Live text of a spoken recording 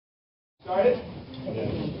Started?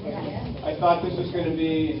 I thought this was going to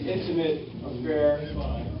be an intimate affair,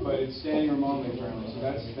 but it's standing room only apparently, so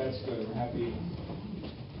that's good. We're happy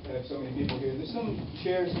to have so many people here. There's some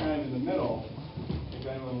chairs kind of in the middle, if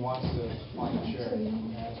anyone wants to find a chair.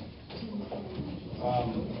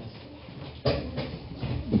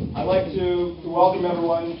 I'd like to welcome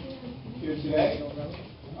everyone here today.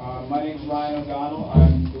 My name is Ryan O'Donnell.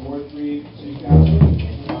 I'm the Ward 3 City Councilor.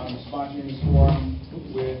 I'm sponsoring this forum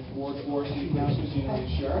with Ward 4 City Councilor,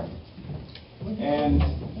 Unity Sheriff. And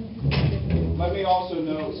let me also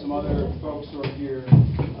note some other folks who are here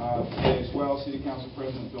today as well. City Council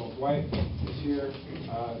President Bill Dwight is here.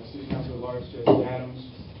 City Councilor at Large Judge Adams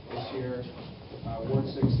is here. Ward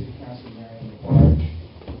 6 City Councilor Marion LaBarge.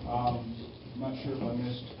 I'm not sure if I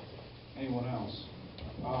missed anyone else.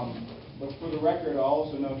 But for the record, I'll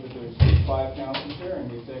also note that there's 5 councilors here,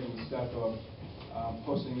 and we've taken the step of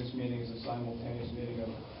posting this meeting as a simultaneous meeting of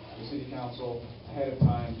the City Council ahead of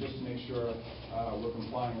time, just to make sure we're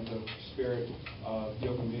complying with the spirit of the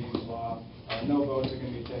Open Meetings Law. No votes are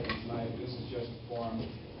going to be taken tonight. This is just a forum,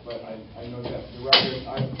 but I know that for the record.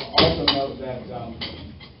 I also note that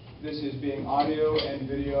this is being audio and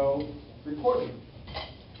video recorded.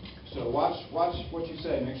 So watch what you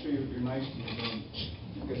say. Make sure you're nice to your team,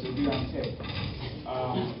 because it'll be on tape.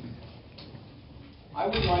 I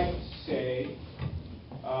would like to say,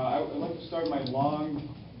 I would like to start my long,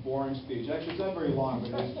 boring speech. Actually, it's not very long,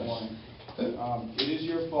 but it is boring. It is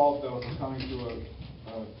your fault, though, for coming to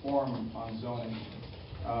a forum on zoning.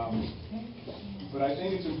 But I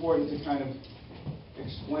think it's important to kind of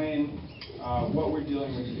explain what we're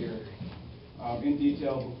dealing with here in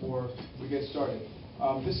detail before we get started.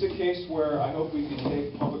 This is a case where I hope we can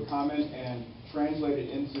take public comment and translate it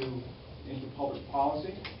into public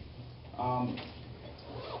policy.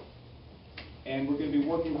 And we're going to be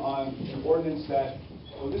working on an ordinance that,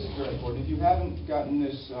 this is very important. If you haven't gotten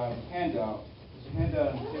this handout, there's a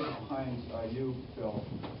handout on the table behind you, Phil.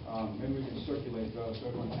 Maybe we can circulate those so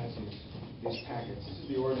everyone has these packets. This is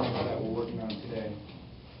the ordinance that we're working on today.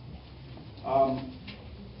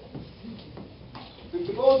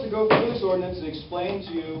 The goal is to go through this ordinance and explain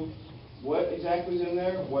to you what exactly is in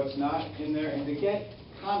there, what's not in there, and to get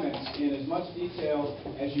comments in as much detail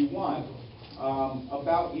as you want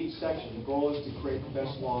about each section. The goal is to create the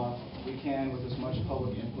best law we can with as much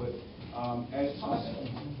public input as possible.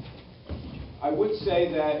 I would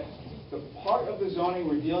say that the part of the zoning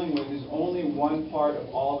we're dealing with is only one part of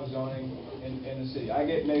all the zoning in the city. I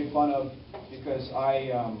get made fun of because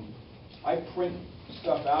I print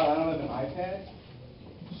stuff out. I don't have an iPad,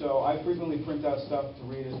 so I frequently print out stuff to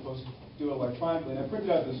read as opposed to do it electronically. And I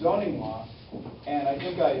printed out the zoning law, and I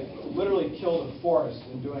think I literally killed a forest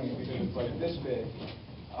in doing it because it's like this big.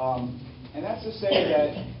 And that's to say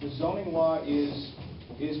that the zoning law is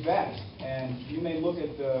vast. And you may look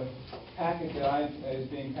at the packet that is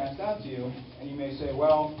being passed out to you, and you may say,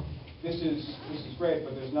 well, this is great,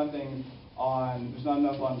 but there's not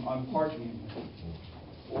enough on parking,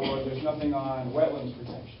 or there's nothing on wetlands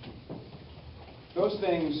protection. Those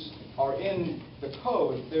things are in the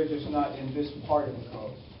code, they're just not in this part of the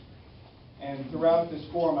code. And throughout this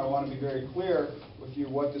forum, I want to be very clear with you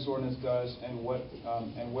what this ordinance does and what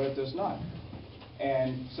it does not.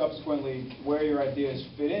 And subsequently, where your ideas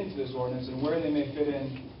fit into this ordinance and where they may fit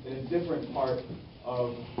in a different part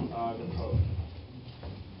of the code.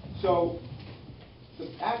 So the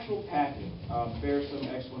actual packet bears some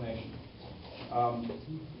explanation.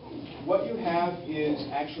 What you have is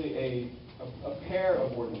actually a pair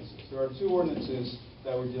of ordinances. There are 2 ordinances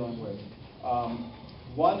that we're dealing with.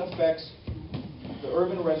 One affects the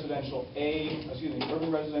urban residential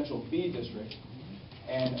B district,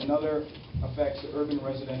 and another affects the urban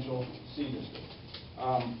residential C district.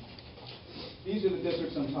 These are the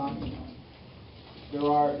districts I'm talking about. There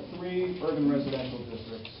are 3 urban residential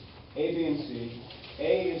districts, A, B, and C.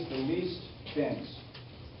 A is the least dense,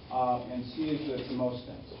 and C is the most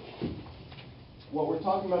dense. What we're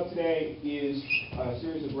talking about today is a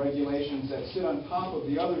series of regulations that sit on top of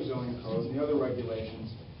the other zoning codes and the other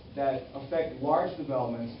regulations that affect large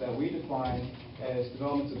developments that we define as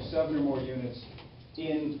developments of 7 or more units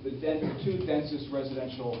in the 2 densest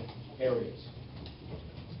residential areas.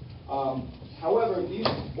 However, these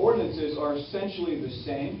ordinances are essentially the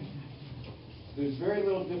same. There's very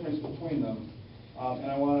little difference between them,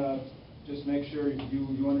 and I want to just make sure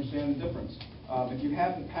you understand the difference. If you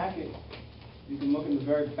have the packet, you can look in the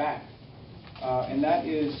very back, and that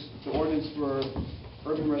is the ordinance for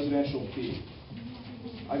urban residential B.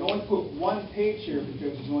 I've only put one page here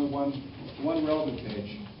because there's only one relevant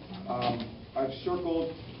page. I've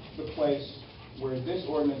circled the place where this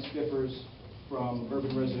ordinance differs from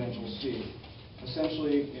urban residential C.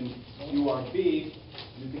 Essentially, in URB,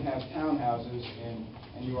 you can have townhouses, and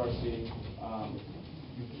in URC,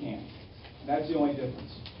 you can't. That's the only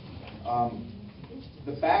difference.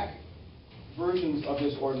 The back versions of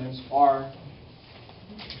this ordinance are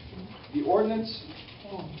the ordinance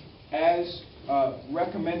as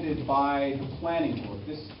recommended by the planning board.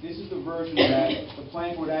 This is the version that the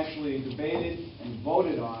planning board actually debated and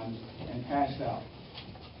voted on and passed out.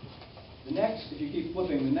 The next, if you keep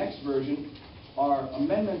flipping, the next version are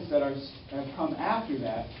amendments that have come after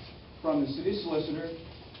that from the city solicitor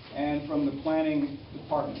and from the planning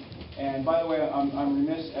department. And by the way, I'm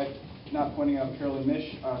remiss at not pointing out Carolyn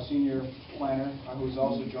Mish, senior planner, who has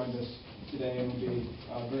also joined us today and will be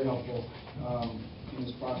very helpful in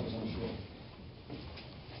this process, I'm sure.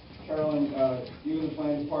 Carolyn, you and the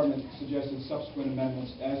planning department suggested subsequent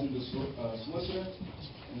amendments, as did the solicitor.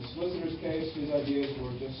 In the solicitor's case, his ideas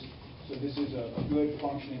were just, so this is a good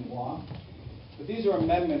functioning law. But these are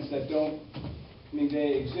amendments that don't, I mean,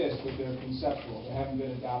 they exist, but they're conceptual. They haven't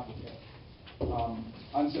been adopted yet.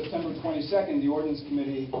 On September 22nd, the Ordinance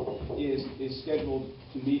Committee is scheduled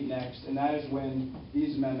to meet next, and that is when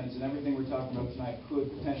these amendments and everything we're talking about tonight could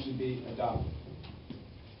potentially be adopted.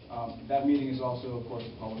 That meeting is also, of course,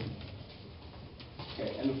 a public meeting.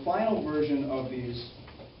 Okay, and the final version of these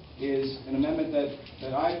is an amendment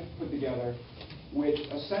that I put together, which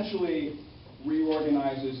essentially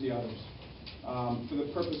reorganizes the others for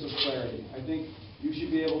the purpose of clarity. I think you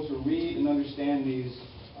should be able to read and understand these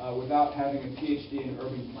without having a PhD in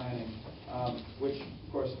urban planning, which,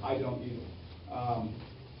 of course, I don't either.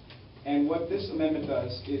 And what this amendment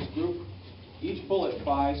does is group each bullet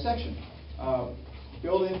by section.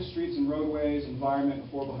 Buildings, streets and roadways, environment,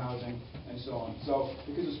 affordable housing, and so on. So,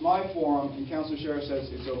 because it's my forum and Councilor Sheriff says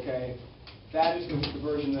it's okay, that is the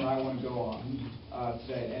version that I want to go on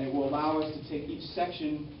today. And it will allow us to take each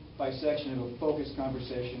section by section of a focused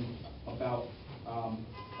conversation about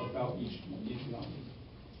each one.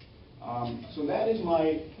 So that is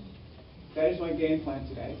my game plan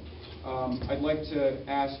today. I'd like to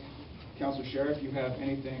ask Councilor Sheriff if you have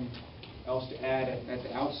anything else to add at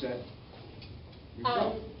the outset.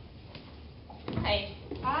 Hi.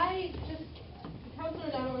 Councilor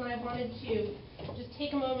O'Donnell and I wanted to just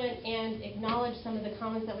take a moment and acknowledge some of the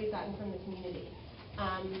comments that we've gotten from the community.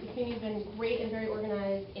 The community's been great and very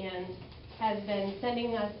organized and has been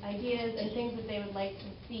sending us ideas and things that they would like to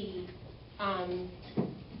see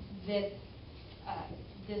this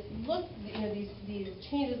look, these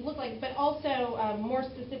changes look like, but also more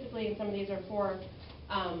specifically, and some of these are for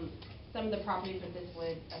some of the properties that this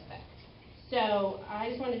would affect. So I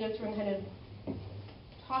just wanted to go through and kind of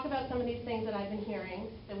talk about some of these things that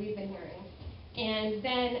we've been hearing. And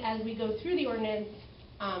then as we go through the ordinance,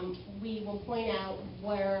 we will point out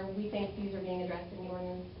where we think these are being addressed in the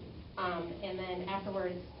ordinance. And then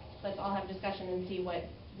afterwards, let's all have discussion and see what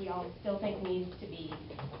we all still think needs to be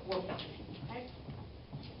worked on. Okay?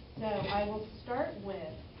 So I will start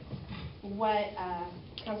with what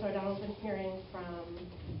Councilor O'Donnell's been hearing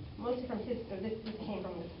mostly from his, or this came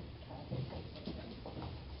from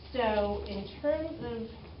So in terms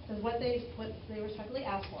of what they respectfully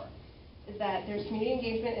asked for is that there's community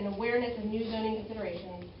engagement and awareness of new zoning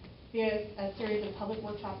considerations via a series of public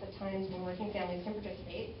workshops at times when working families can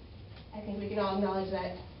participate. I think we can all acknowledge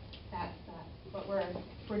that what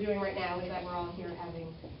we're doing right now is that we're all here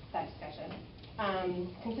having that discussion.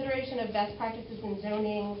 Consideration of best practices in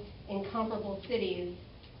zoning in comparable cities.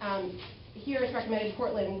 Here it's recommended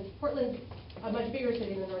Portland. Portland's a much bigger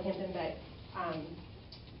city than Northampton, but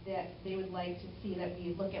that they would like to see that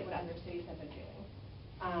we look at what other cities have been doing,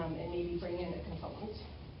 and maybe bring in a consultant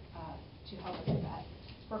to help us with that.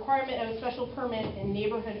 Requirement of a special permit and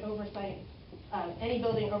neighborhood oversight of any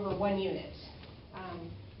building over 1 unit.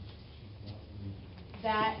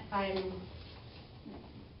 That I'm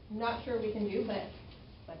not sure we can do, but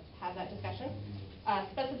let's have that discussion.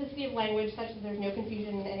 Specificity of language such that there's no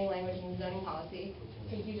confusion in any language in the zoning policy. I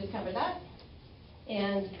think you just covered that.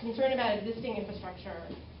 And concern about existing infrastructure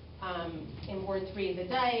in Ward 3, the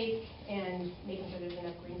dike, and making sure there's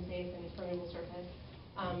enough green space and permeable surface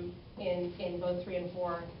in both 3 and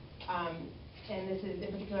 4. And this is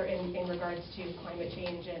in particular in regards to climate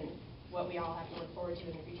change and what we all have to look forward to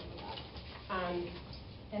in the future with that.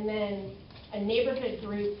 And then a neighborhood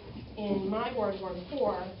group in my ward, Ward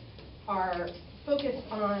 4, are focused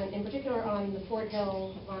on, in particular, on the Fort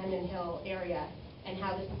Hill, Lyman Hill area and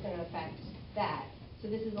how this is going to affect that. So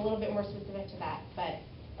this is a little bit more specific to that, but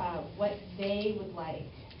what they would like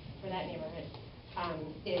for that neighborhood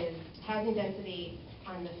is housing density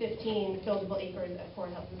on the 15 buildable acres of Fort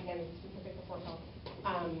Hill. This again is specific to Fort Hill.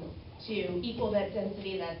 to equal that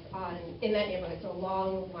density that's in that neighborhood, so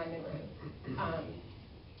along Lyman Road.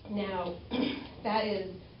 Now, that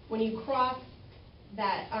is, when you cross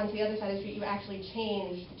that onto the other side of the street, you actually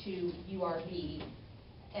change to URB,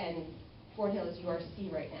 and Fort Hill is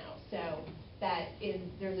URC right now. So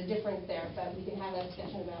there's a difference there, but we can have that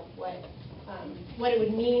discussion about what it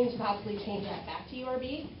would mean to possibly change that back to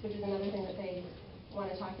URB, which is another thing that they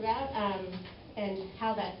want to talk about, and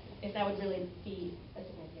how if that would really be a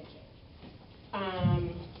significant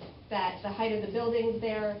change. That the height of the buildings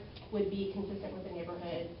there would be consistent with the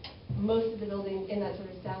neighborhood. Most of the buildings in that sort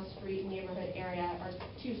of South Street neighborhood area are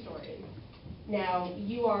 2 stories. Now,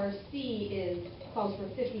 URC calls for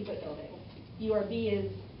 50-foot buildings. URB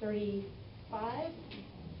is 35?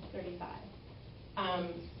 35.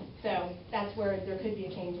 So that's where there could be a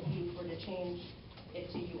change if you were to change it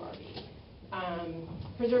to URB.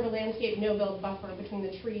 Preserve a landscape no-build buffer between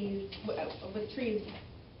the trees,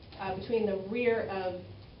 between the rear of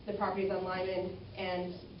the properties on Lyman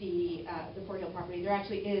and the Fort Hill property. There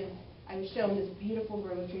actually is, I was shown this beautiful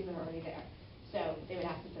grove of trees that are already there. So they would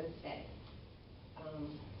have to sort of stay.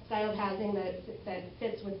 Style of housing that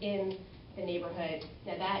fits within the neighborhood.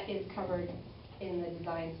 Now that is covered in the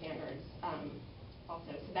design standards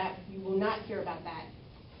also. So that you will not hear about that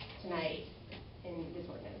tonight in this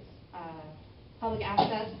ordinance. Public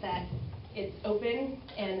access, that it's open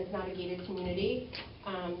and it's not a gated community.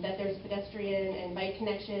 That there's pedestrian and bike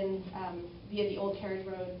connection via the old carriage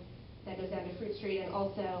road that goes down to Fruit Street, and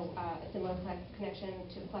also a similar connection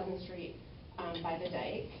to Pleasant Street by the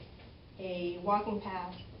dike. A walking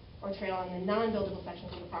path or trail on the non-buildable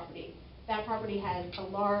sections of the property. That property has a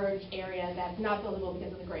large area that's not buildable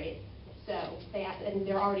because of the grade. So and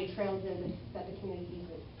there are already trails in that the community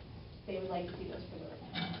uses. They would like to see those preserved.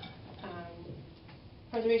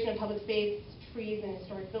 Preservation of public space, trees, and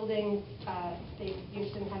historic buildings. They'd be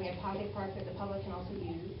interested in having a pocket park that the public can also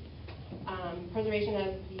use. Preservation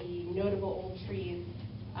of the notable old trees.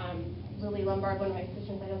 Lily Lombard, one of my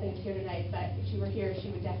constituents, I don't think is here tonight, but if she were here,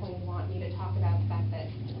 she would definitely want me to talk about the fact that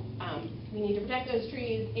we need to protect those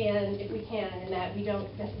trees, and if we can, and that we don't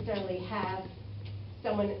necessarily have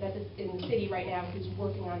someone that's in the city right now who's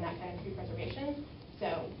working on that kind of tree preservation.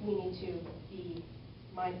 So we need to be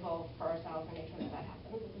mindful for ourselves and make sure that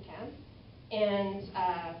happens if we can. And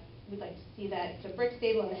we'd like to see that the brick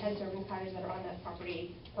stable and the head servants' cottage that are on that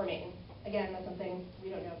property remain. Again, that's something we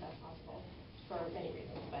don't know if that's possible for many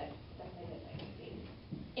reasons, but that's something that I can see.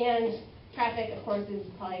 And traffic, of course, is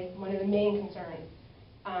probably one of the main concerns,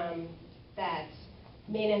 that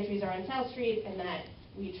main entries are on South Street, and that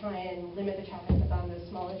we try and limit the traffic that's on those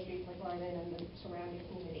smaller streets like Lyman and the surrounding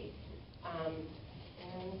community.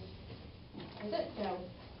 And that's it. So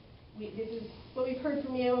this is what we've heard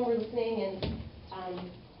from you, and we're listening, and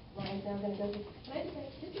Ryan's now going to go through. Can I just say,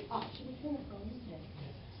 this is off. Should we turn the phone?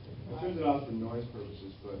 I turned it off for noise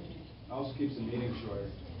purposes, but it also keeps the meeting shorter.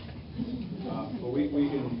 But we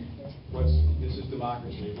can, this is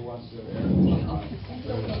democracy. Who wants to air it?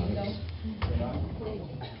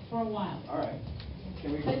 For a while. All right.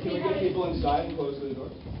 Can we get people inside and close the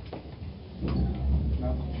doors?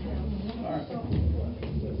 No? All right.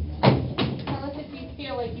 Tell us if you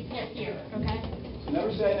feel like you can't hear, okay? So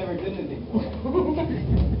never say I never did anything for you.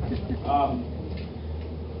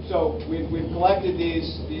 So we've collected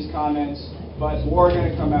these comments, but more are going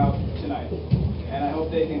to come out tonight, and I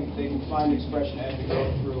hope they can find expression as we go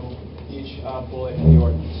through each bullet in the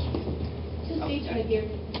ordinance.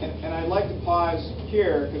 And I'd like to pause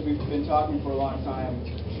here because we've been talking for a long time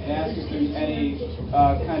and ask if there's any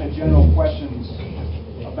kind of general questions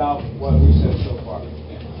about what we've said so far.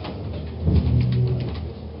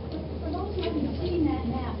 For those who haven't seen that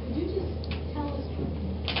map, could you just tell us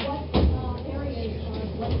what areas are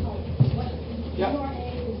what color? What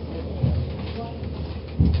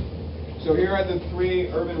So here are the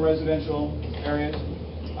 3 urban residential areas.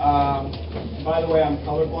 By the way, I'm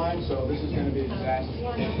colorblind, so this is going to be a disaster.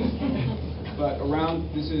 But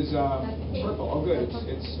around, this is purple. Oh, good.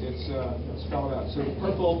 It's spelled out. So the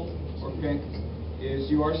purple or pink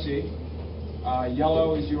is URC,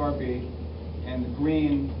 yellow is URB, and the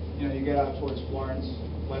green, you get out towards Florence,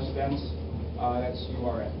 less dense, that's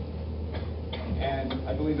URN. And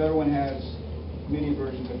I believe everyone has mini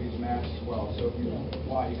versions of these maps as well. So if you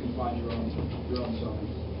want, you can find your own zoning.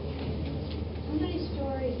 How many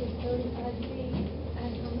stories is 35 feet?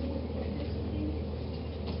 And how many is 50 feet?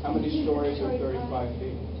 How many stories are 35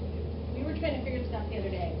 feet? We were trying to figure this out the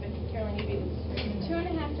other day, but Carolyn, you beat us.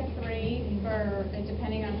 2.5 to 3 for,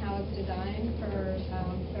 depending on how it's designed, for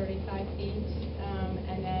 35 feet,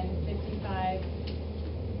 and then 55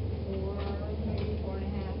 for maybe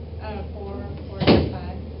 4.5, 4 to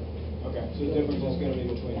 5.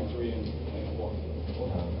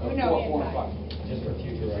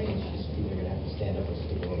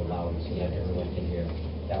 so that everyone can hear.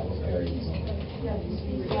 That was very important. Do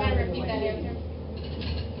you want to repeat that answer?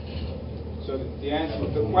 So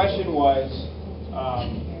the question was,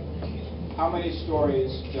 how many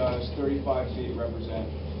stories does 35 feet represent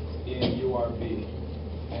in URB?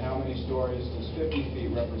 And how many stories does 50 feet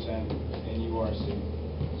represent in URC?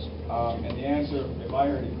 And the answer, if I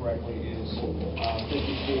heard it correctly, is 50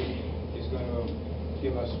 feet is going to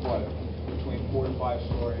give us what? Between 4 to 5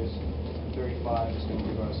 stories, and 35 is going to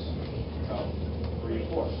give us 3 or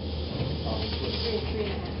 4. 3.5.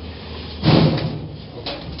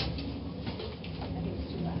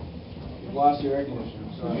 You've lost your air conditioner,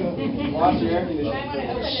 I'm sorry. You've lost your air conditioner. You might want to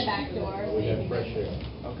open the back door. so We you have can fresh get-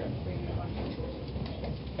 air. Okay.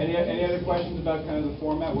 Any other questions about kind of the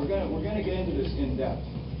format? We're gonna get into this in depth.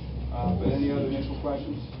 But any other initial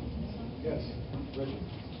questions? Yes. Richard?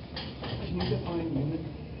 Can you define unit?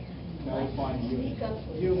 Can I define unit?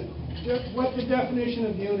 Unit. What the definition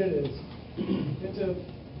of unit is. It's a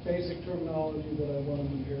basic terminology that I want to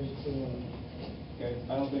be here to Okay,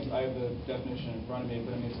 I don't think I have the definition in front of me,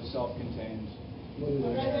 but I mean, it's a self-contained. what is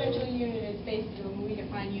A it? residential unit is basically, when we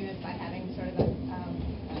define units by having sort of a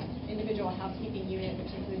individual housekeeping unit,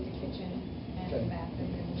 which includes a kitchen and a Okay.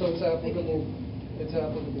 bathroom. and So it's applicable, living. it's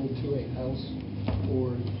applicable to a house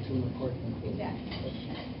or to an apartment?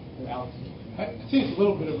 Exactly. Alex? I think it's a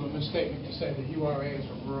little bit of a misstatement to say that URA is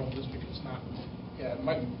a rural district. It's not. Yeah,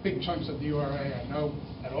 big chunks of the URA are no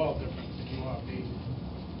at all different than URB.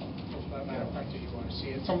 For that matter, back to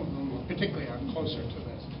URC. And some of them, particularly, are closer to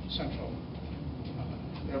the central.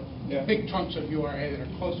 There Yeah. are big chunks of URA that are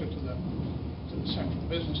closer to the central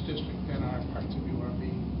business district than are parts of URB.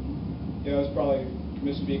 Yeah, that was probably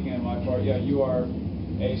misspeaking on my part. Yeah, URA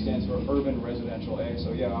stands for Urban Residential A,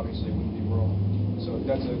 so yeah, obviously it wouldn't be rural. So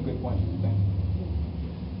that's a good point. Thank you.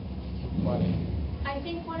 But, I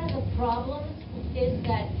think one of the problems is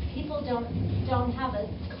that people don't have a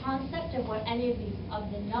concept of what any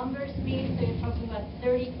of the numbers mean. So you're talking about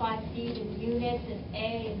 35 feet in units and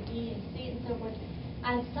A and B and C and so forth.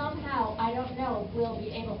 And somehow, I don't know if we'll be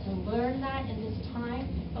able to learn that in this time,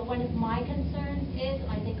 but one of my concerns is,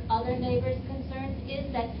 I think other neighbors' concerns,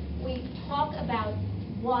 is that we talk about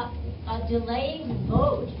what delaying the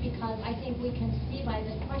vote, because I think we can see by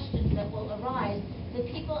the questions that will arise that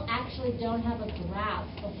people actually don't have a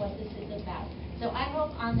grasp of what this is about. So I hope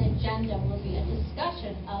on the agenda will be a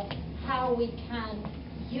discussion of how we can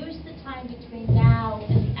use the time between now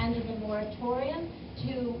and the end of the moratorium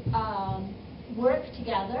to work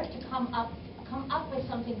together to come up with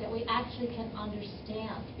something that we actually can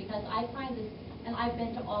understand, because I find this, and I've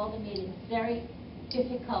been to all the meetings, very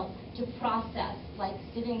difficult to process, like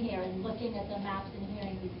sitting here and looking at the maps and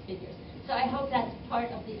hearing these figures. So I hope that's part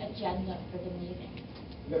of the agenda for the meeting.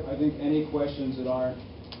 I think any questions that aren't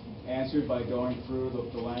answered by going through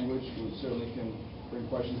the language, we certainly can bring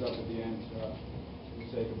questions up at the end for the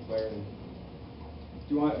sake of clarity.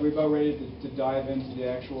 We're about ready to dive into the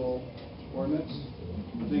actual ordinance?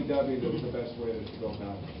 I think that would be the best way to go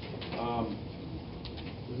about it.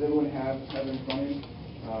 Does everyone have it in front of you?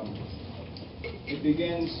 It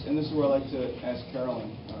begins, and this is where I'd like to ask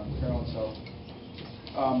Carolyn so.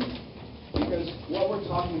 Because what we're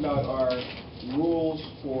talking about are rules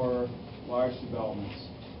for large developments.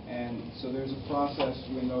 And so there's a process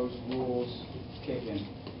when those rules kick in.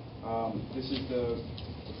 This is the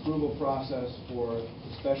approval process for the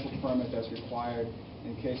special permit that's required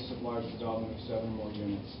in cases of large development of 7 or more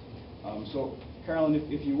units. So, Carolyn,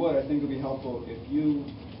 if you would, I think it would be helpful if you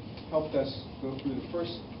helped us go through the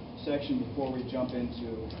first section before we jump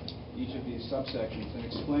into each of these subsections and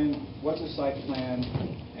explain what's a site plan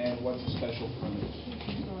and what's a special permit.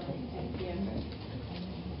 Sure. Thank you.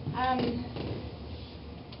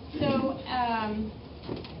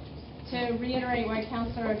 To reiterate what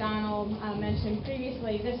Councilor O'Donnell mentioned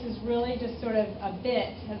previously, this is really just sort of a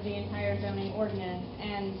bit of the entire zoning ordinance.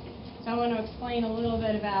 And so I want to explain a little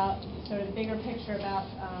bit about sort of the bigger picture about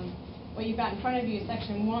what you've got in front of you.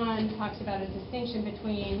 Section 1 talks about a distinction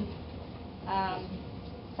between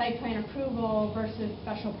site plan approval versus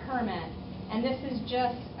special permit. And this is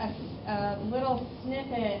just a little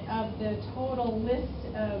snippet of the total list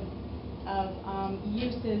of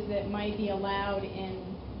uses that might be allowed in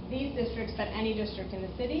these districts, but any district in the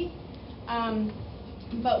city.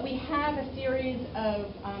 But we have a series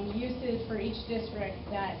of uses for each district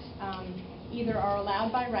that either are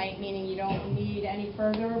allowed by right, meaning you don't need any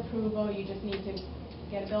further approval, you just need to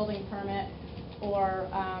get a building permit, or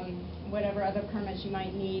whatever other permits you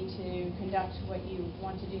might need to conduct what you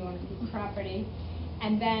want to do on a property.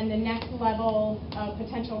 And then the next level of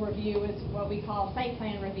potential review is what we call site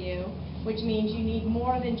plan review, which means you need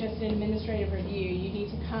more than just an administrative review. You need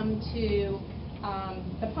to come to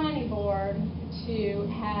the planning board to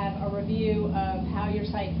have a review of how your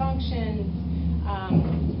site functions,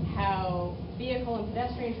 how vehicle and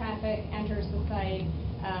pedestrian traffic enters the site,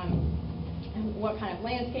 what kind of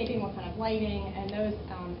landscaping, what kind of lighting, and those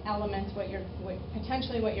elements,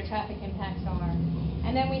 potentially what your traffic impacts are.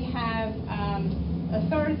 And then we have a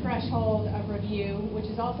third threshold of review, which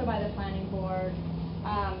is also by the planning board,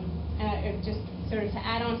 just sort of to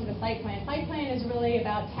add on to the site plan. Site plan is really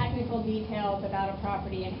about technical details about a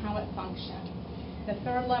property and how it functions. The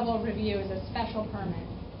third level of review is a special permit.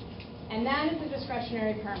 And that is a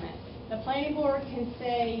discretionary permit. The planning board can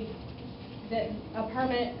say that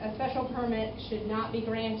a special permit should not be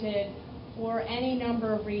granted for any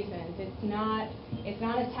number of reasons. It's not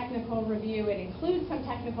a technical review. It includes some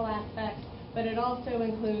technical aspects, but it also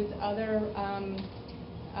includes other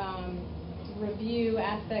review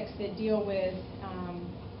aspects that deal with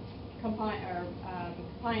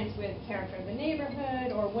compliance with character of the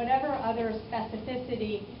neighborhood, or whatever other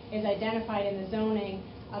specificity is identified in the zoning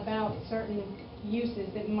about certain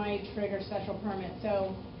uses that might trigger special permits.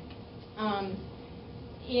 So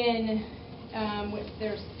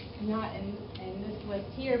there's not in this list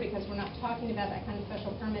here, because we're not talking about that kind of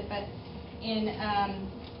special permit, but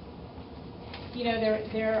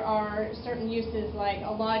there are certain uses like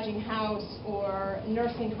a lodging house or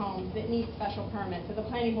nursing homes that need special permits. So the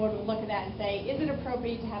planning board would look at that and say, is it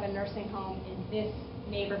appropriate to have a nursing home in this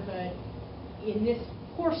neighborhood, in this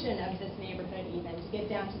portion of this neighborhood even, to get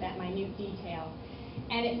down to that minute detail.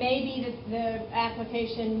 And it may be that the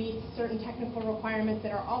application meets certain technical requirements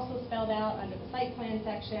that are also spelled out under the site plan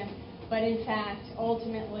section, but in fact,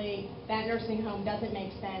 ultimately, that nursing home doesn't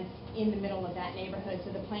make sense in the middle of that neighborhood.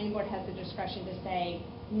 So the planning board has the discretion to say,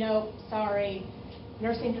 nope, sorry,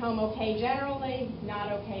 nursing home okay generally,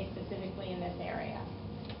 not okay specifically in this area.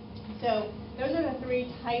 So those are the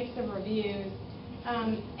three types of reviews.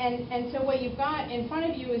 And so what you've got in front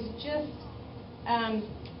of you is just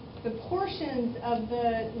the portions of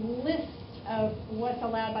the list of what's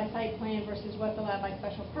allowed by site plan versus what's allowed by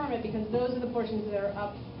special permit, because those are the portions that are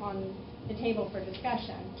up on the table for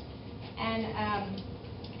discussion. And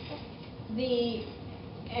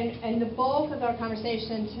the bulk of our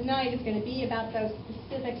conversation tonight is going to be about those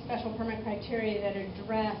specific special permit criteria that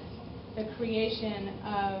address the creation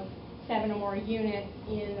of 7 or more units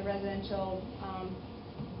in the residential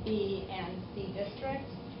B and C district.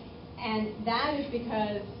 And that is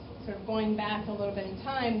because, sort of going back a little bit in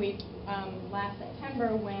time, last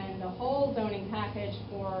September, when the whole zoning package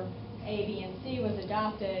for A, B, and C was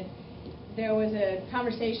adopted, there was a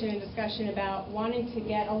conversation and discussion about wanting to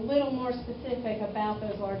get a little more specific about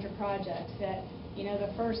those larger projects. That,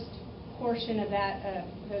 the first portion of that,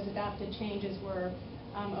 those adopted changes were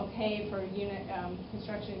okay for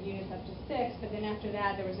construction of units up to 6, but then after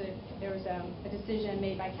that, there was a decision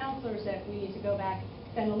made by councilors that we need to go back,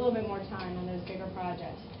 spend a little bit more time on those bigger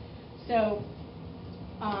projects. So,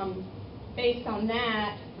 based on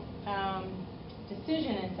that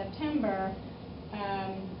decision in September,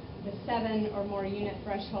 the 7 or more unit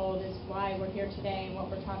threshold is why we're here today and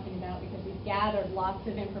what we're talking about, because we've gathered lots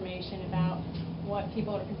of information about what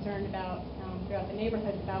people are concerned about throughout the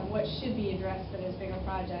neighborhoods about what should be addressed for those bigger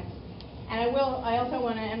projects. And I also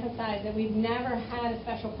want to emphasize that we've never had a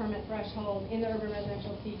special permit threshold in the urban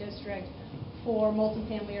residential C district for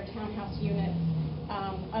multifamily or townhouse units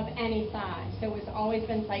of any size. So it's always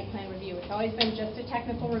been site plan review. It's always been just a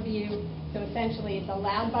technical review. So essentially, it's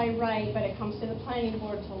allowed by right, but it comes to the planning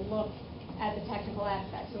board to look at the technical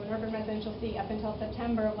aspects. So in urban residential C, up until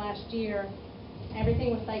September of last year,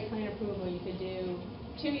 everything was site plan approval. You could do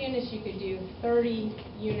 2 units, you could do 30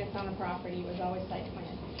 units on a property. It was always site plan.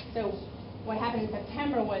 So what happened in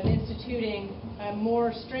September was instituting a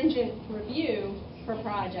more stringent review for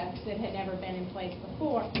projects that had never been in place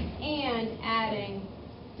before, and adding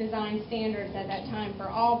design standards at that time for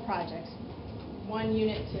all projects, 1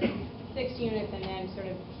 unit to 6 units, and then sort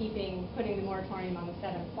of putting the moratorium on the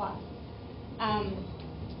 7+.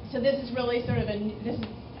 So this is really sort of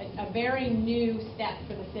a very new step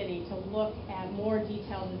for the city to look at more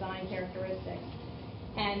detailed design characteristics,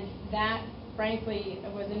 and that frankly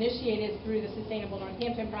was initiated through the Sustainable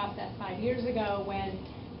Northampton process 5 years ago, when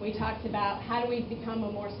we talked about how do we become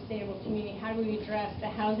a more sustainable community, how do we address the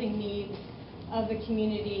housing needs of the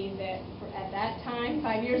community that at that time,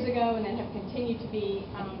 5 years ago, and then have continued to be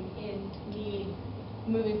in need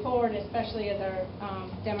moving forward, especially as our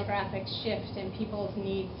demographics shift and people's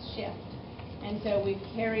needs shift. And so we've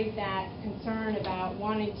carried that concern about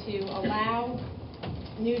wanting to allow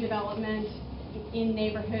new development in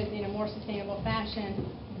neighborhoods in a more sustainable fashion,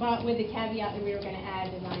 but with the caveat that we were going to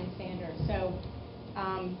add design standards. So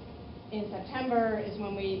in September is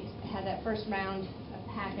when we had that first round of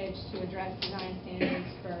package to address design standards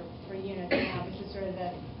for units. Now this is sort of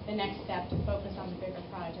the next step to focus on the bigger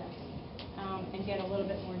projects and get a little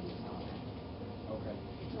bit more detail on that. Okay.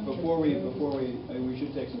 Before we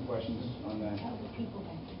should take some questions on that.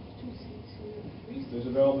 There's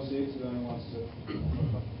available seats if anyone wants to.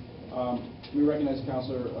 We recognize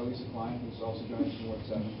Councilor Lisa Klein, who's also joining us from Ward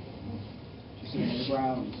 7. She's sitting on the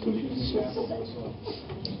ground, so she's an example of this one.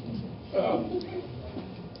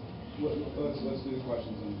 Let's do the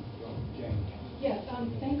questions and Jane. Yes,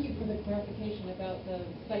 thank you for the clarification about the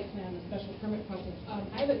site plan, the special permit process.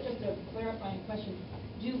 I have just a clarifying question.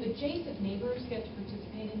 Do adjacent neighbors get to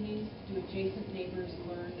participate in these? Do adjacent neighbors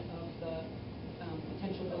learn of the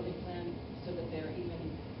potential building plan so that they're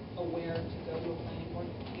even aware to go to a planning board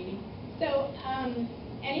meeting? So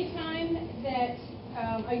anytime that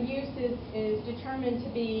a use is determined to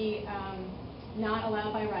be not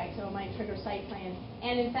allowed by right, so it might trigger site plan.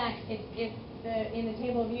 And in fact, if in the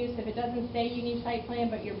table of use, if it doesn't say you need site plan,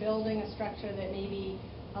 but you're building a structure that may be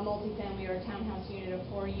a multifamily or a townhouse unit of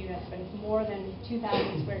 4 units, but it's more than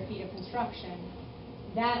 2,000 square feet of construction,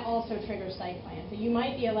 that also triggers site plan. So you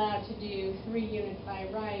might be allowed to do 3 units by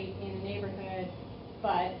right in a neighborhood,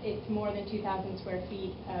 but it's more than 2,000 square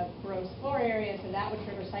feet of gross floor area, so that would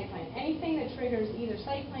trigger site plan. Anything that triggers either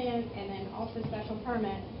site plan and then also special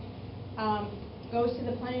permit goes to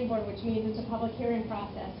the planning board, which means it's a public hearing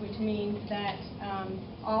process, which means that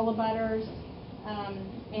all abutters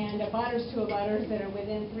and abutters to abutters that are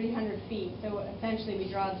within 300 feet. So essentially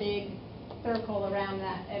we draw a big circle around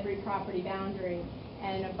that every property boundary,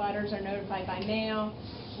 and abutters are notified by mail.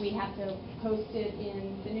 We have to post it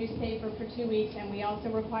in the newspaper for 2 weeks, and we also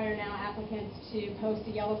require now applicants to post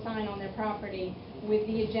a yellow sign on their property with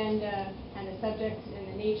the agenda and the subject and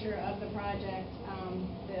the nature of the project,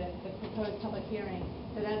 the proposed public hearing.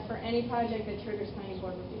 So that's for any project that triggers planning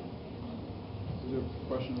board review. Is there a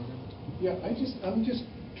question over here? Yeah, I'm just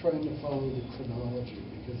trying to follow the chronology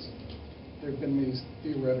because there have been these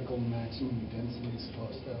theoretical maximum densities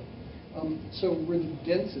tossed out. So were the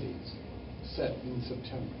densities set in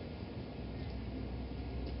September?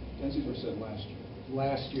 Densities were set last year.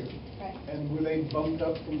 Last year. Right. And were they bumped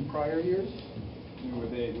up from prior years? Was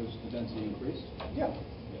the density increased? Yeah.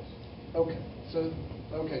 Yes. Okay. So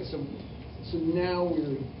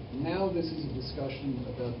now this is a discussion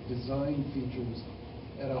about design features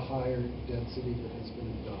at a higher density that has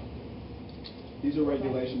been adopted. These are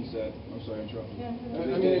regulations that, I'm sorry, I interrupted. Yeah.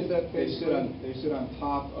 I mean, is that They sit basically... on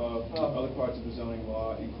top of other parts of the zoning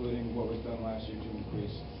law, including what was done last year to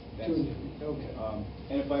increase density. Okay.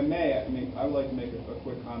 And if I may, I would like to make a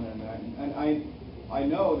quick comment on that. And I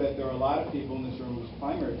know that there are a lot of people in this room whose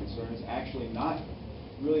primary concern is actually not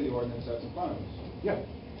really the ordinance that's in front of us. Yeah.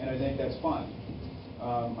 And I think that's fine.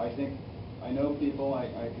 I know people, I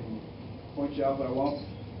can point you out, but I won't,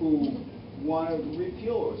 who want to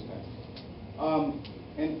repeal what was passed.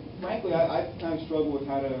 And frankly, I've kind of struggled with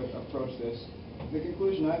how to approach this. The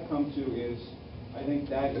conclusion I've come to is, I think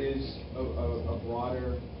that is a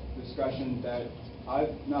broader discussion that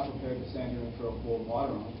I'm not prepared to stand here and throw cold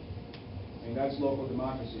water on. I mean, that's local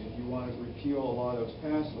democracy. If you want to repeal a law that was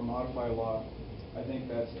passed or modify a law, I think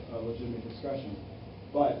that's a legitimate discussion.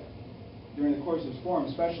 But during the course of this forum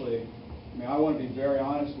especially, I mean, I want to be very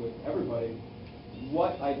honest with everybody.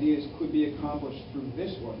 What ideas could be accomplished through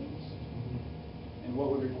this ordinance and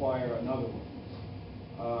what would require another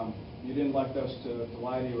ordinance? You didn't elect us to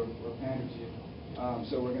lie to you or pander to you.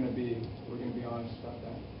 So we're going to be honest about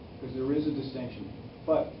that, because there is a distinction.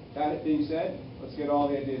 But that being said, let's get all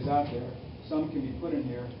the ideas out there. Some can be put in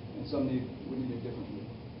here, and some would need a different route.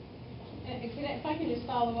 If I could just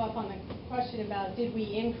follow up on the question about did we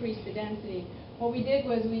increase the density. What we did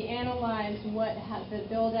was we analyzed what the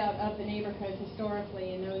build out of the neighborhoods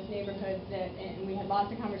historically in those neighborhoods and we had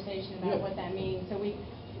lots of conversation about what that means. So we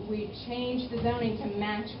changed the zoning to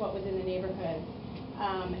match what was in the neighborhood.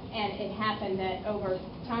 And it happened that over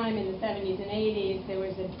time in the 70s and 80s, there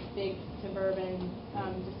was a big suburban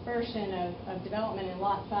dispersion of development and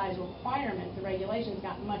lot size requirements. The regulations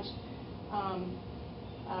got much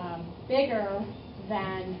bigger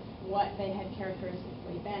than what they had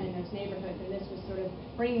characteristically been in those neighborhoods. And this was sort of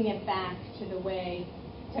bringing it back to the way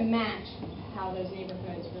to match how those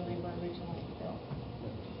neighborhoods really were originally built.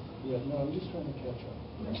 Yeah, no, I'm just trying to catch up.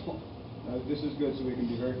 This is good, so we can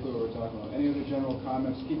be very clear what we're talking about. Any other general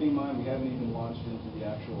comments? Keeping in mind, we haven't even launched into the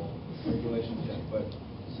actual regulations yet, but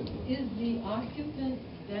Cynthia. Is the occupant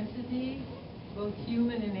density both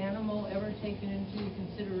human and animal ever taken into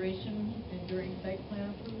consideration during site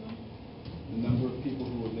plan approval? The number of people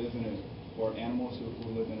who would live in it, or animals who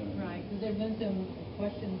live in it. Right, because there have been some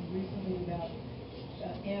questions recently about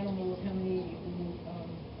animals, how many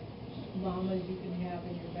llamas you can have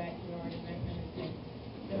in your backyard and that kind of thing.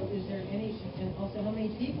 So is there any, and also how many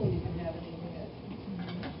people you can have in a unit?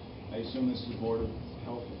 I assume this is a Board of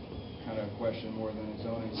Health kind of question more than a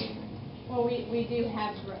zoning. Well, we do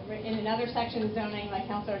have, in another section of zoning, like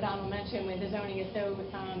Councilor O'Donnell mentioned, where the zoning is so,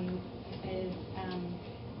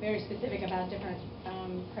 very specific about different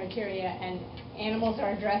criteria, and animals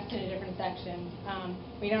are addressed in a different section.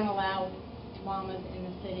 We don't allow llamas in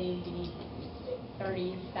the city. You need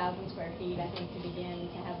 30,000 square feet, I think, to begin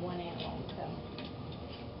to have one animal, so.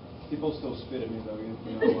 People still spit at me, though.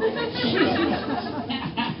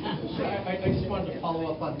 I just wanted to follow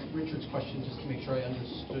up on Richard's question, just to make sure I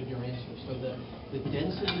understood your answer. So the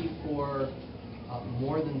density for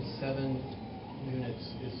more than 7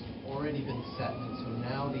 units has already been set, and so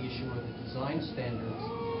now the issue are the design standards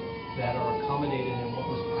that are accommodated in what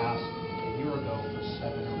was passed a year ago for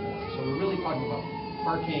 7 or more. So we're really talking about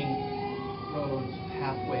parking, roads,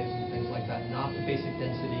 pathways, and things like that, not the basic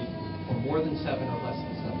density for more than 7 or less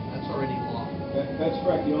than 7. That's already law. That's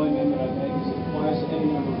correct. The only amendment I'd make is it applies to any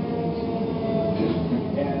number of units.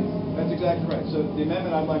 And that's exactly right. So the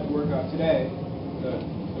amendment I'd like to work on today, the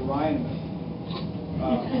Ryan amendment,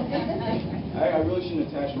 I really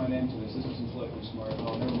shouldn't attach my name to this. This isn't politically smart.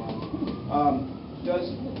 Oh, never mind.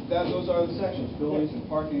 Those are the sections: buildings and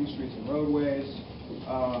parking, streets and roadways,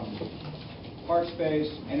 park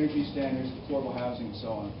space, energy standards, affordable housing, and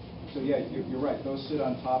so on. So yeah, you're right. Those sit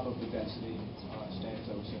on top of the density standards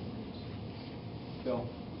that we set. Bill.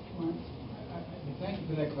 Thank you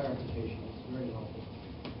for that clarification. It's very helpful.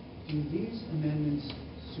 Do these amendments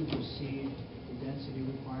supersede the density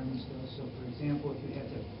requirements, though? So, for example, if you had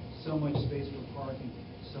to so much space for parking,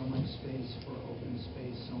 so much space for open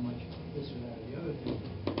space, so much this or that or the other thing,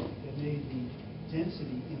 that made the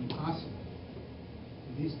density impossible.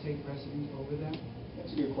 Do these take precedence over that?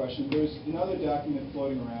 That's a good question. There's another document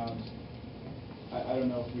floating around. I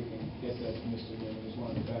don't know if we can get that from Mr. Newman. There's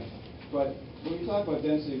one in the back. But when we talk about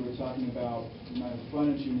density, we're talking about the amount of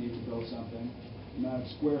frontage you need to build something, the amount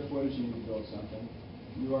of square footage you need to build something.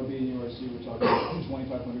 URB and URC, we're talking about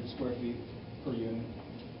 2,500 square feet per unit.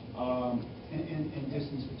 And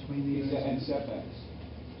distance between these? And setbacks.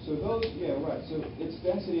 So those, yeah, right. So it's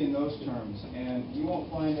density in those terms, and you won't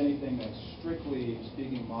find anything that strictly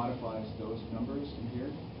speaking modifies those numbers in here.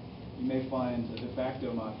 You may find a de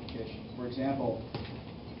facto modification. For example,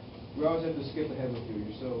 we always have to skip ahead with you.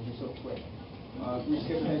 You're so quick. We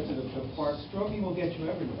skip ahead to the park. Stroking will get you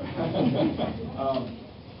everywhere.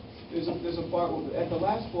 There's a part at the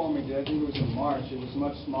last forum we did. I think it was in March. It was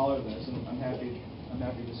much smaller than this, and I'm happy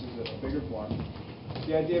this is a bigger forum.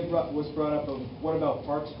 The idea was brought up of what about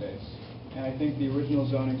park space, and I think the original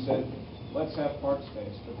zoning said let's have park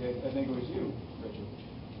space, but I think it was you, Richard,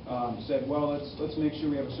 said well let's make sure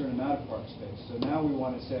we have a certain amount of park space. So now we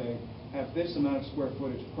want to say have this amount of square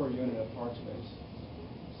footage per unit of park space.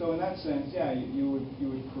 So in that sense, yeah, you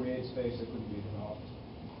would create space that couldn't be developed,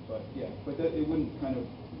 but yeah, but it wouldn't kind of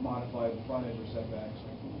modify the frontage or setbacks or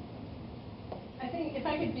anything like that. I think if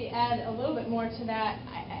I could add a little bit more to that,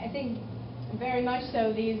 I think very much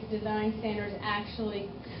so these design standards actually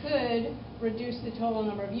could reduce the total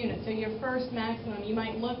number of units. So your first maximum, you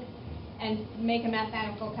might look and make a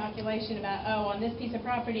mathematical calculation about, oh, on this piece of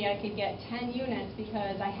property I could get 10 units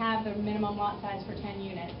because I have the minimum lot size for 10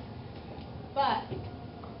 units. But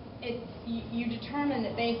you determine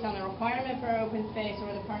that based on the requirement for open space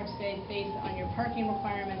or the park space, based on your parking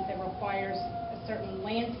requirements that requires a certain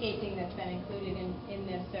landscaping that's been included in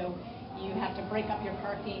this. So you have to break up your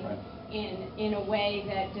parking in a way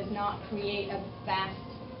that does not create a vast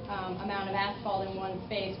amount of asphalt in one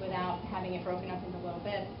space without having it broken up into little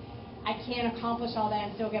bits. I can't accomplish all that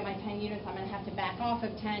and still get my 10 units. I'm going to have to back off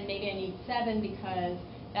of 10. Maybe I need 7 because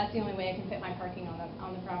that's the only way I can fit my parking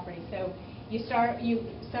on the property. So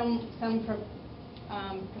some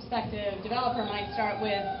prospective developer might start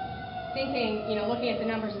with thinking, looking at the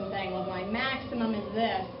numbers and saying, well, my maximum is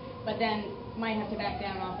this, but then might have to back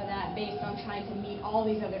down off of that based on trying to meet all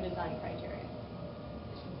these other design criteria.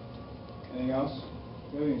 Anything else?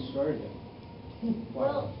 We haven't even started yet.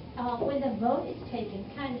 Well, when the vote is taken,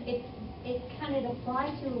 can it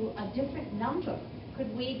apply to a different number?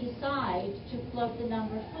 Could we decide to float the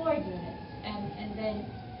number 4 units and then,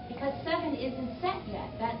 because 7 isn't set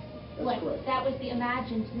yet, that's correct. That was the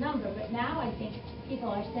imagined number, but now I think people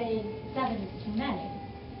are saying 7 is too many.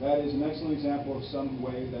 That is an excellent example of some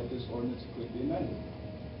way that this ordinance could be amended.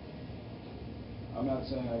 I'm not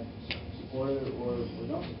saying I support it or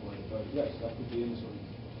don't support it, but yes, that could be in this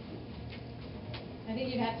ordinance. I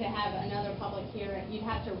think you'd have to have another public hearing, you'd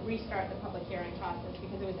have to restart the public hearing process,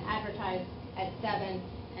 because it was advertised at 7,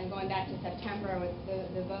 and going back to September, with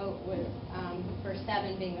the vote was for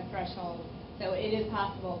 7 being the threshold. So it is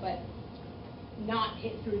possible, but not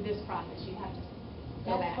through this process, you'd have to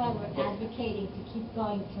go back. That's why we're advocating to keep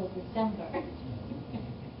going till December.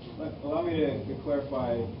 Allow me to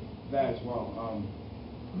clarify that as well.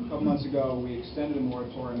 A couple months ago, we extended a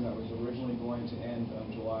moratorium that was originally going to end on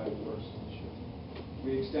July 1st this year.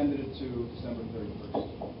 We extended it to December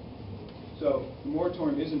 31st. So the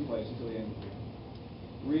moratorium is in place until the end of the year.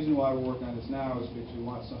 The reason why we're working on this now is because we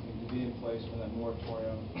want something to be in place when that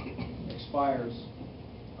moratorium expires.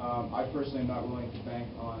 I personally am not willing to bank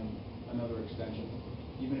on another extension,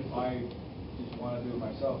 even if I just want to do it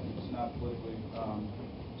myself. It's not politically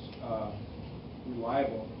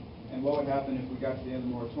reliable. And what would happen if we got to the end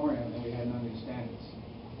of the moratorium and we had none of these standards?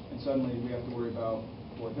 And suddenly we have to worry about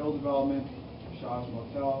Fort Hill development, Shaw's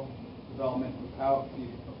Motel development without the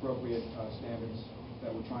appropriate standards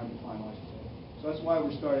that we're trying to finalize today. So that's why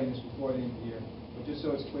we're starting this before the end of the year. But just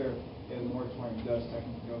so it's clear, the moratorium does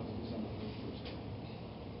technically go to December 31st.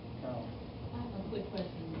 Carol. I have a quick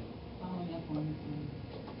question, following up on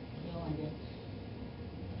Bill, I guess.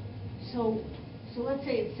 So let's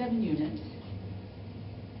say it's 7 units.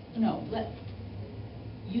 No,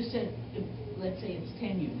 you said, let's say it's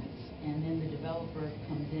 10 units, and then the developer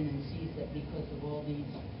comes in and sees that because of all these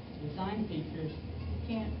design features,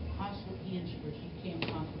 he or she can't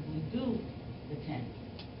possibly do the 10.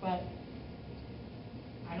 But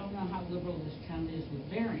I don't know how liberal this town is with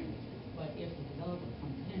variance, but if the developer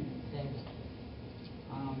comes in and says,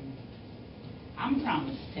 I'm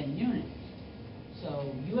promised 10 units,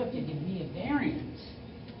 so you have to give me a variance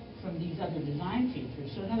from these other design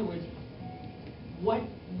features. So in other words, what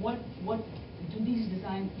do these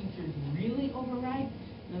design features really override?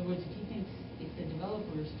 In other words, if the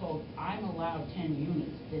developer is told, I'm allowed 10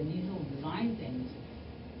 units, then these little design things,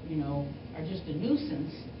 are just a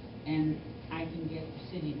nuisance, and I can get the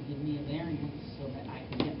city to give me a variance so that I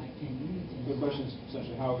can get my 10 units in. The question is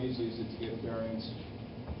essentially how easy is it to get a variance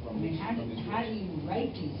from these how do you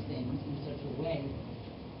write these things in such a way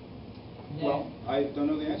that... Well, I don't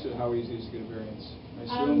know the answer to how easy it is to get a variance. I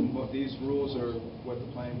assume these rules are what the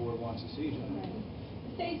planning board wants to see, generally.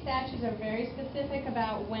 State statutes are very specific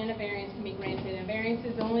about when a variance can be granted. A variance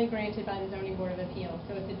is only granted by the Zoning Board of Appeals,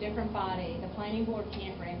 so it's a different body. The planning board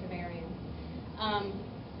can't grant a variance.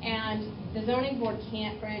 And the zoning board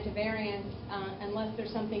can't grant a variance unless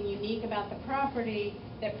there's something unique about the property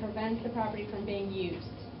that prevents the property from being used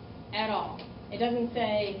at all. It doesn't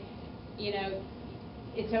say,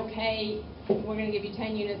 it's okay, we're going to give you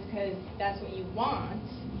 10 units because that's what you want.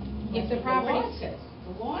 If the property...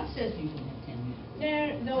 The law says you can have 10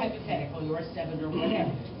 units. No. Hypothetically, or 7 or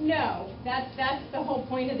whatever. No, that's the whole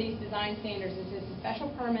point of these design standards, is it's a special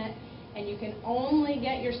permit, and you can only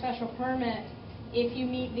get your special permit if you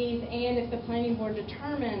meet these, and if the planning board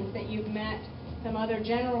determines that you've met some other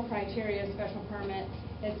general criteria of special permit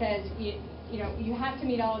that says you have to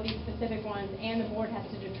meet all of these specific ones, and the board has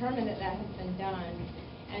to determine that that has been done.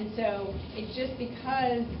 And so it's just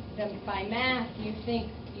because by math you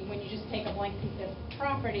think when you just take a blank piece of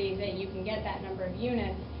property that you can get that number of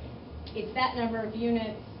units. It's that number of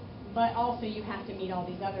units, but also you have to meet all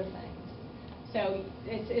these other things. So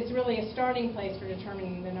it's really a starting place for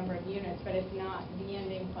determining the number of units, but it's not the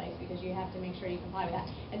ending place, because you have to make sure you comply with that.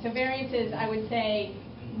 And so variances, I would say,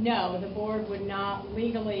 no, the board would not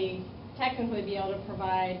legally, technically be able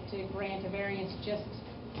to grant a variance just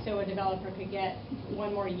so a developer could get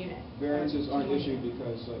one more unit. Variances aren't issued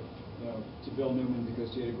because, to Bill Newman,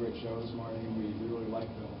 because he had a great show this morning and we really like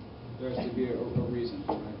Bill. There has to be a reason,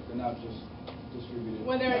 right? They're not just distributed.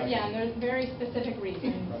 Well, there's very specific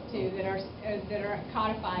reasons too that are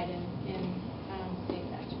codified in state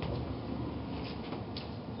statute.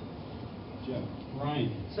 Jim. Ryan.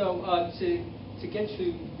 So to get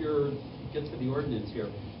to the ordinance here.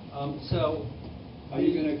 Are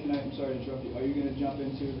you going to? I'm sorry to interrupt you. Are you going to jump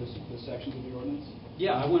into the sections of the ordinance?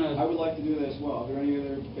 Yeah, I want to. I would like to do that as well. Are there any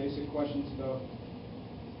other basic questions about?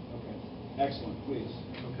 Okay, excellent. Please.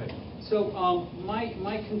 Okay. So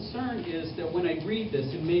my concern is that when I read this,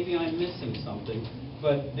 and maybe I'm missing something,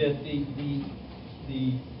 but that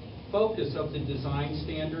the focus of the design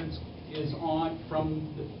standards is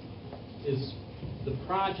the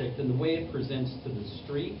project and the way it presents to the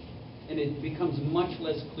street, and it becomes much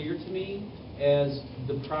less clear to me as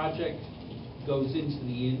the project goes into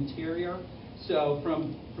the interior. So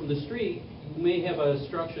from the street, you may have a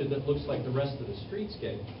structure that looks like the rest of the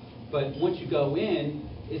streetscape, But once you go in,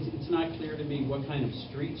 it's not clear to me what kind of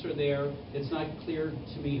streets are there. It's not clear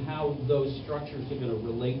to me how those structures are going to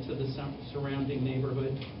relate to the surrounding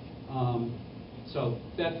neighborhood. So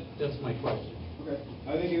that's my question. Okay,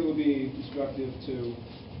 I think it would be instructive to,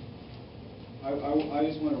 I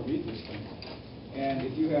just want to read this thing. And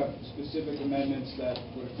if you have specific amendments that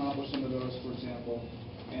would accomplish some of those, for example,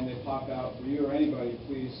 and they pop out for you or anybody,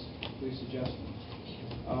 please suggest them.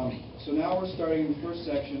 So now we're starting in the first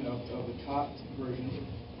section of the top version.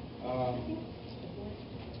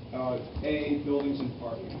 A, buildings and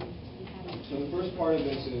parking. So the first part of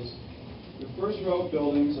this is, the first row of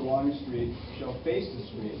buildings along the street shall face the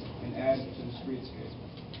street and add to the streetscape.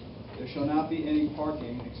 There shall not be any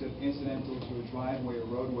parking except incidental to a driveway or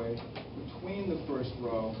roadway between the first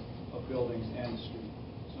row of buildings and the street.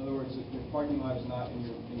 So in other words, the parking lot is not in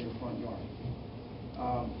your front yard.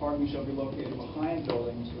 Parking shall be located behind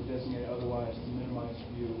buildings or designated otherwise to minimize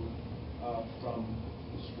view from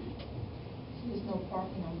the street. So there's no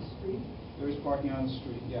parking on the street? There is parking on the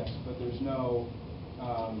street, yes, but there's no,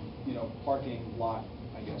 parking lot,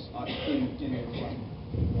 I guess, in the front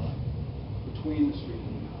yard, between the street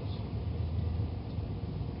and the house.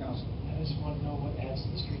 Council? I just want to know what adds to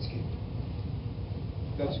the streetscape.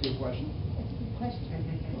 That's a good question. That's a good question.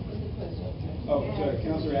 What was the question? Oh, sorry,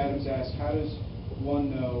 Councilor Adams asked, how does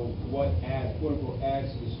one know what quote unquote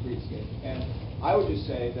adds to the streetscape? And I would just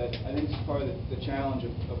say that I think it's part of the challenge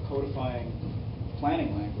of codifying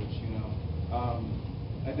planning language,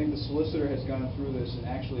 I think the solicitor has gone through this and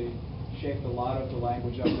actually shaped a lot of the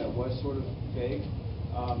language up that was sort of vague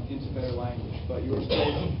into better language. But you were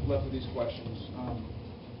still left with these questions.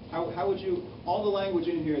 How would you, all the language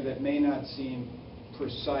in here that may not seem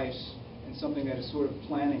precise and something that is sort of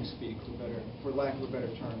planning speak, for lack of a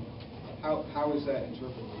better term, how is that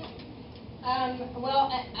interpreted? Well,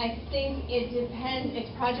 I think it depends, it's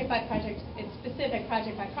project by project, it's specific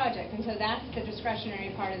project by project, and so that's the discretionary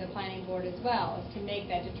part of the planning board as well, is to make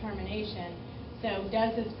that determination. So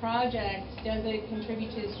does this project, does it contribute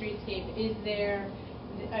to the streetscape? Is there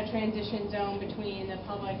a transition zone between the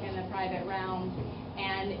public and the private realm?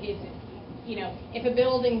 And is, if a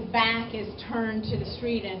building's back is turned to the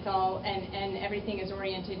street and it's all, and everything is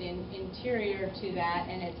oriented interior to that,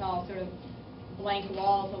 and it's all sort of blank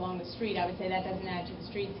walls along the street, I would say that doesn't add to the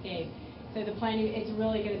streetscape. So the planning, it's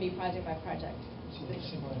really going to be project by project. So the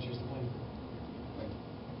simple answer is the planning.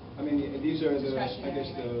 I mean, these are the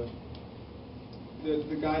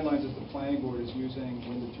guidelines that the planning board is using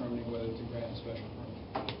when determining whether to grant a special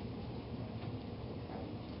permit.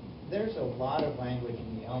 There's a lot of language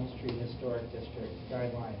in the Elm Street Historic District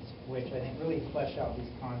guidelines, which I think really flesh out these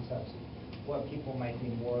concepts of what people might be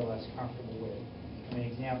more or less comfortable with. An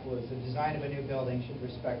example is the design of a new building should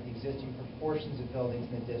respect the existing proportions of buildings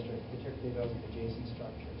in the district, particularly those of adjacent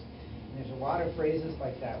structures. And there's a lot of phrases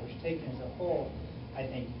like that, which taken as a whole, I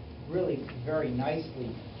think, really very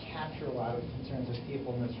nicely capture a lot of concerns of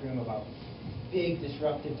people in this room about big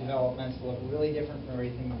disruptive developments that look really different from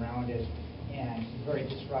everything around it and very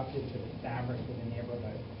disruptive to the fabric of the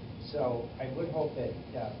neighborhood. So I would hope that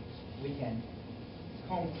we can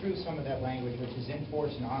comb through some of that language which is in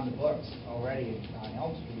force and on the books already on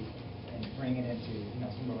Elm Street and bring it into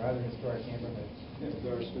some of our other historic neighborhoods. If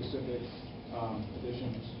there are specific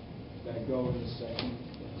additions that go in this section,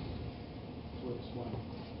 that's what it's one.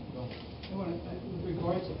 With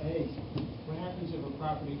regards to A, what happens if a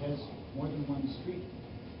property has more than one street?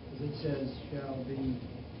 Because it says shall be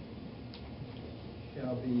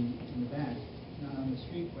in the back, not on the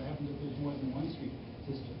street. What happens if there's more than one street?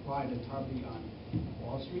 Does it apply to property on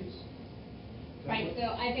all streets? Right,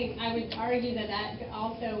 so I think I would argue that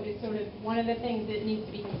also is sort of one of the things that needs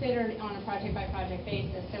to be considered on a project-by-project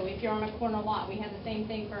basis. So if you're on a corner lot, we have the same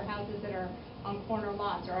thing for houses that are on corner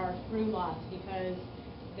lots or are through lots because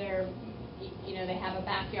they're, they have a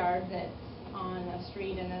backyard that's on a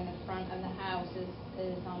street and then the front of the house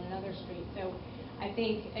is on another street. So I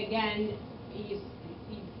think, again,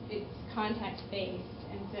 it's context-based,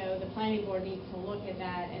 and so the planning board needs to look at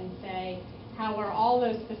that and say, how are all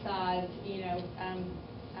those facades,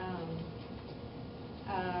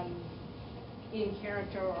 in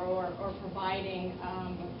character or providing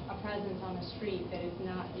a presence on the street that is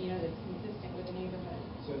not, that's consistent with the neighborhood.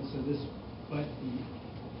 But the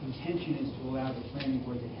intention is to allow the planning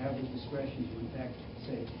board to have the discretion to, in fact,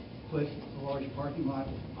 say, put a large parking lot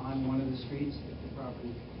on one of the streets if the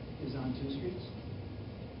property is on two streets?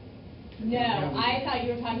 No, I thought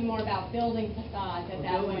you were talking more about building facades at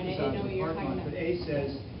that point. I didn't know what you were talking about. But A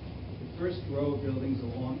says, the first row of buildings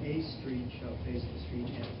along a street shall face the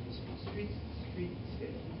street as the streetscape.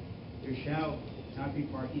 There shall not be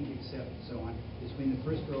parking except so on, between the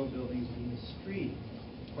first row of buildings and the street.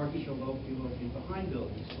 Parking shall be located behind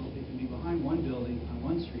buildings, so it can be behind one building on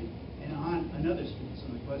one street and on another street. So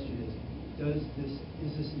my question is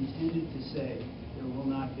this intended to say there will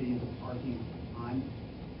not be the parking on,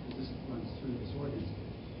 because this runs through this ordinance,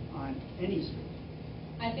 on any street?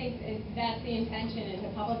 I think that's the intention. Is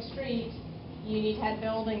a public street, you need to have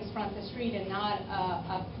buildings front the street and not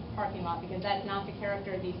a parking lot, because that's not the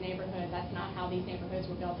character of these neighborhoods. That's not how these neighborhoods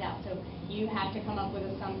were built out. So you have to come up with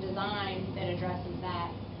some design that addresses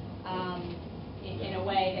that in a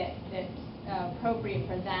way that's appropriate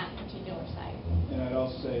for that particular site. And I'd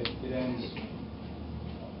also say it ends,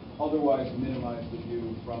 otherwise minimize the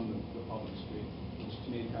view from the public street, which to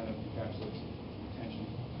me kind of encapsulates the intention.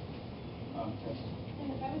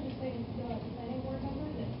 And if I would just say to the planning board member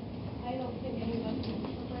that I don't think any of us can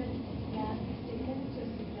interpret that statement to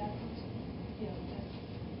suggest, this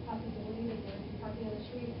possibility that there is parking on the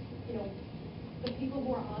street. The people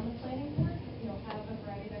who are on the planning board, have a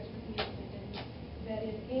variety of expertise that have been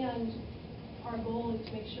vetted, and our goal is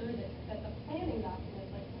to make sure that the planning documents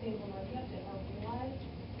like Sustainable Northampton are realized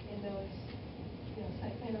in those,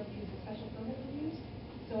 site plan reviews and special permit reviews.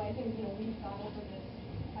 So I think, we've gone over this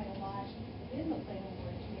quite a lot within the planning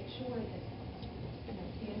board to make sure that,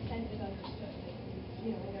 the intent is understood, that,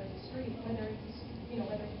 when there's a street, whether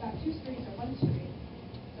it's got two streets or one street,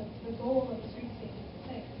 the goal of the streetscape is the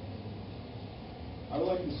same. I would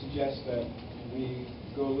like to suggest that we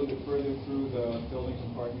go a little bit further through the buildings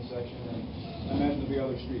and parking section, and I imagine there'll be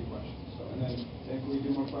other street questions. So, and then if we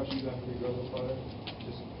do more questions after we go a little further,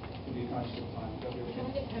 just to be conscious of time. Can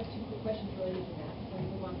I just have two quick questions related to that before we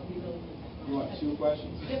move on? We really need to. You want two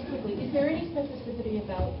questions? Just quickly, is there any specificity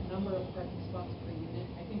about number of parking spots per unit?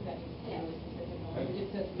 I think that needs to be really specific. It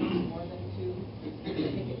says not more than two. I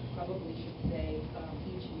think it probably should say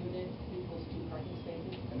each unit equals 2 parking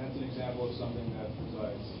spaces. And that's an example of something that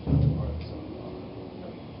resides as part of the zoning law.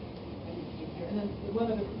 And then one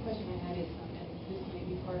other question I had is, and this may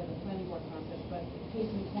be part of the planning board process, but case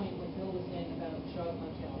in point, what Bill was saying about Shaw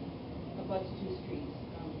Motel abuts 2 streets,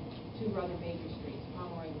 2 rather major streets,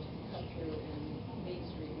 Pomeroy, which is a cut through, and Main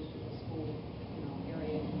Street, which is a school,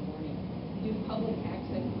 area in the morning. Do public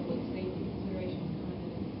access, public safety considerations come into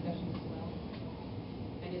this discussion as well?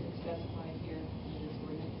 And is it specified here in this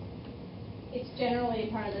ordinance? It's generally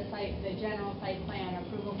part of the general site plan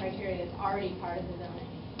approval criteria that's already part of the zoning.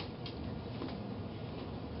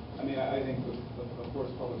 I mean, I think, of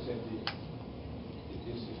course, public safety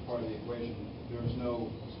is part of the equation. There is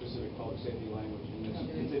no specific public safety language in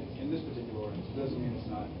this particular ordinance. It doesn't mean it's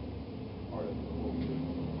not part of what we do.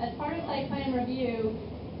 As part of site plan review,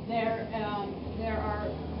 there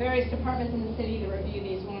are various departments in the city to review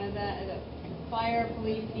these. One of the fire,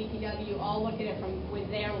 police, DPW, all look at it with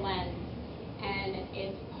their lens, and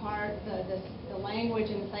it's part the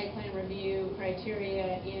language in the site plan review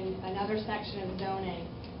criteria in another section of zoning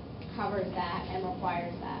covers that and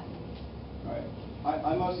requires that. All right.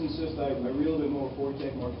 I must insist I read a little bit more before we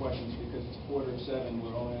take more questions, because it's 6:45,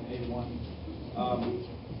 we're only on A1.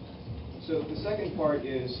 So the second part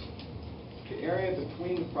is the area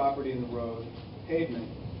between the property and the road, pavement,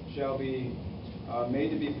 shall be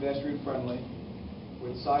made to be pedestrian friendly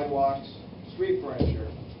with sidewalks, street furniture.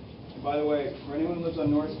 And by the way, for anyone who lives on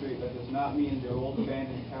North Street, that does not mean their old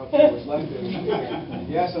abandoned couch that was left there.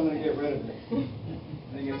 Yes, I'm going to get rid of it.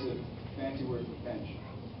 I think it's a fancy word for bench.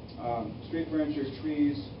 Street furniture,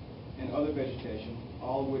 trees, and other vegetation,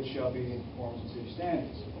 all of which shall be in conformance with city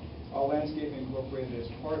standards. All landscaping incorporated as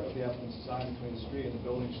part of the applicant's design between the street and the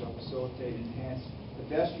building shall facilitate and enhance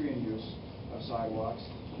pedestrian use of sidewalks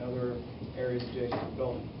and other areas adjacent to the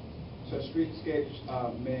building. Such streetscapes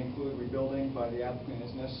may include rebuilding by the applicant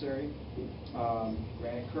as necessary,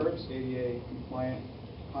 granite curbs, ADA compliant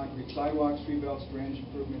concrete sidewalks, street belts, drainage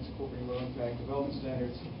improvements, incorporating low impact development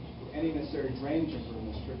standards, with any necessary drainage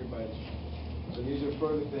improvements triggered by this. So these are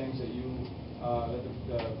further things that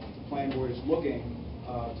the planning board is looking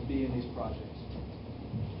to be in these projects.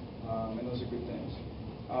 And those are good things.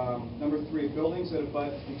 Number 3, buildings that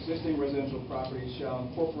abut existing residential properties shall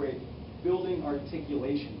incorporate building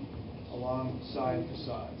articulation alongside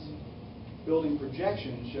facades. Building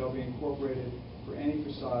projection shall be incorporated for any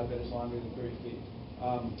facade that is longer than 30 feet.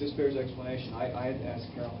 This bears explanation. I had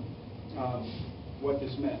asked Carolyn what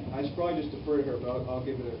this meant. I should probably just defer to her, but I'll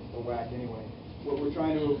give it a whack anyway. What we're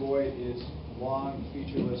trying to avoid is long,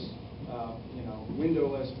 featureless,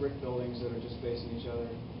 windowless brick buildings that are just facing each other.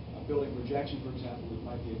 Building projection, for example, it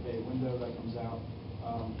might be a bay window that comes out.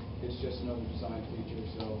 It's just another design feature,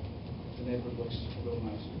 so the neighborhood looks a little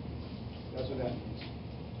nicer. That's what that means.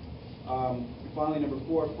 And finally, number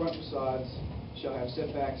 4, front facades shall have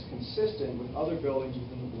setbacks consistent with other buildings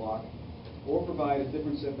within the block, or provide a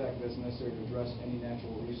different setback that's necessary to address any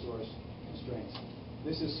natural resource constraints.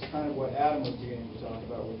 This is kind of what Adam was beginning to talk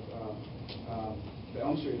about with the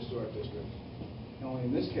Elm Street Historic District. Only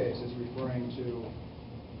in this case, it's referring to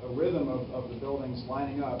a rhythm of the buildings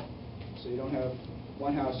lining up, so you don't have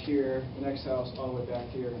one house here, the next house all the way back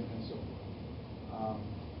here, and so forth.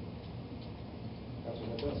 That's what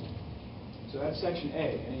that does. So that's section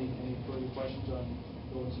A. Any further questions on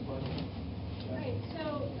buildings and parking? Yeah. Right,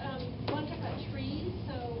 so, one talk about trees,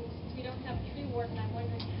 so since we don't have a tree warden, I'm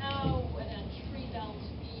wondering how would a tree belt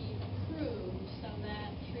be approved so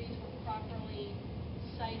that trees were properly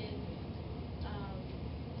cited,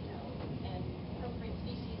 and appropriate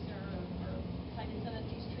species are cited so that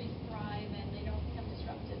these trees thrive and they don't become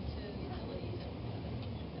disruptive to utilities and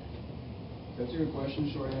things like that. That's a good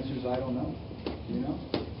question. Short answer is I don't know. Do you know?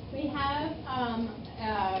 We have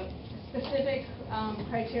specific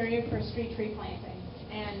criteria for street tree planting,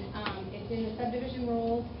 and it's in the subdivision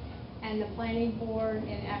rules, and the planning board,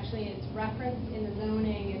 and actually it's referenced in the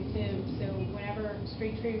zoning so whenever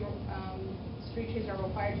street trees are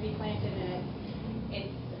required to be planted, and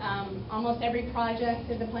it's almost every project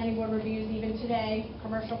that the planning board reviews, even today,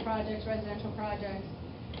 commercial projects, residential projects.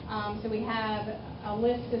 So we have a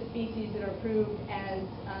list of species that are approved as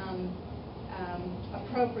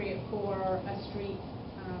appropriate for a street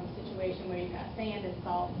situation where you've got sand and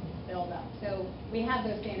salt buildup. So we have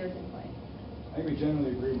those standards in place. I think we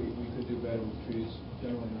generally agree we could do better with trees.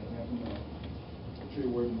 Generally, a tree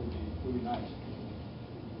warden would be nice.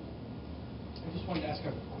 I just wanted to ask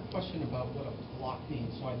a question about what a block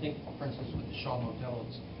means. So I think, for instance, with the Shaw Motel,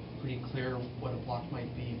 it's pretty clear what a block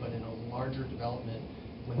might be, but in a larger development,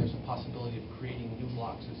 when there's a possibility of creating new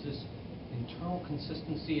blocks, is this internal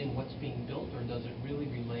consistency in what's being built, or does it really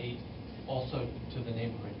relate also to the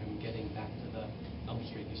neighborhood? I mean, getting back to the Elm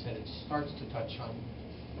Street, you said it starts to touch on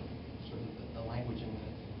sort of the language in the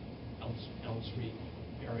Elm Street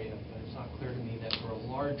area, but it's not clear to me that for a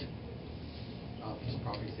large piece of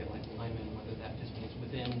property, say like Lyman, whether that just means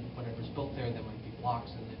within whatever's built there might be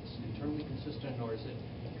blocks and it's internally consistent, or is it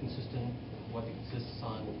consistent with what exists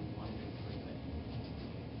on Lyman, for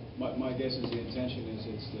example? My guess is the intention is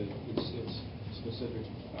it's specific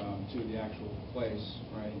to the actual place,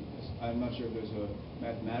 right? I'm not sure if there's a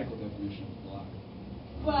mathematical definition of block.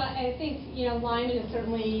 Well, I think, Lyman is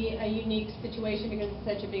certainly a unique situation because it's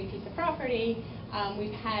such a big piece of property.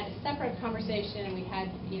 We've had a separate conversation, and we've had,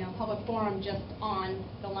 public forum just on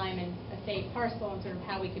the Lyman estate parcel and sort of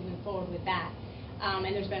how we could move forward with that.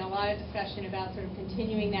 And there's been a lot of discussion about sort of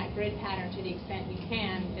continuing that grid pattern to the extent we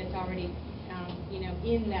can that's already,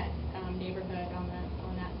 in that neighborhood on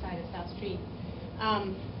that side of South Street.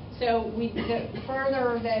 So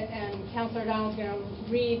further that, and Councilor O'Donnell's going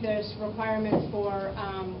to read those requirements for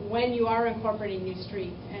when you are incorporating new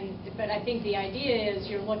streets. But I think the idea is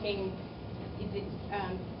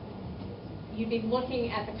you'd be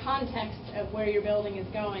looking at the context of where your building is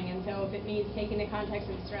going. And so if it means taking the context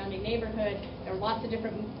of the surrounding neighborhood, there are lots of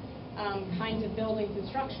different kinds of buildings and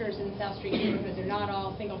structures in the South Street neighborhood. They're not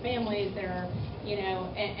all single families. There are,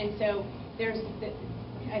 and so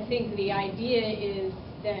I think the idea is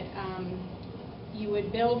that you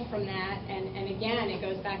would build from that, and again, it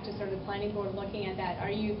goes back to sort of the planning board looking at that. Are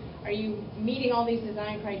you meeting all these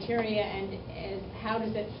design criteria, and how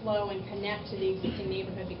does it flow and connect to the existing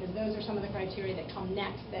neighborhood? Because those are some of the criteria that come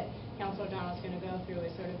next that Councilor O'Donnell is going to go through,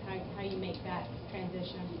 is sort of how you make that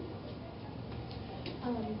transition.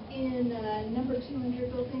 In number 2 under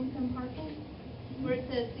buildings and parking, where it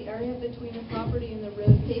says the area between the property and the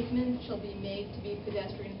road pavement shall be made to be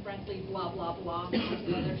pedestrian friendly, blah, blah, blah,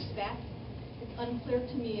 another spec. It's unclear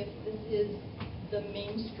to me if this is the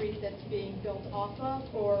main street that's being built off of,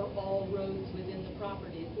 or all roads within the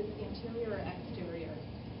property. Is this interior or exterior?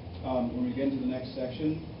 When we get into the next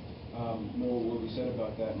section, more what we said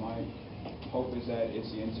about that, my hope is that it's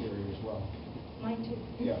the interior as well. Mine too.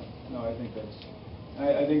 Yeah, no, I think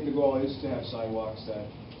I think the goal is to have sidewalks that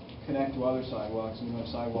connect to other sidewalks, and have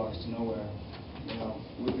sidewalks to nowhere,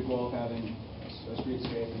 with the goal of having a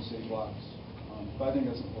streetscape and city blocks. But I think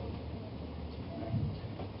that's important.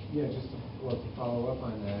 Yeah, just to follow up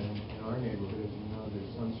on that, in our neighborhood, as you know,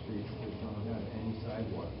 there's some streets that don't have any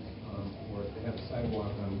sidewalks, or if they have a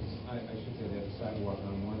sidewalk on, I should say they have a sidewalk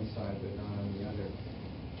on one side but not on the other.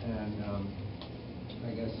 And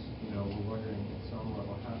I guess, we're wondering at some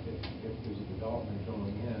level how, if there's a development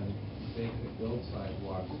going in, they could build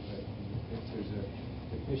sidewalks, but if there's a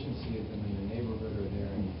deficiency of them in the neighborhood or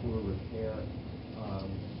they're in poor repair,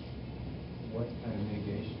 what kind of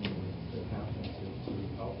mitigation could happen to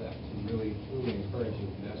help that, to really truly encourage the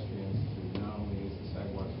pedestrians to not only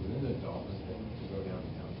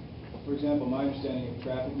example, my understanding of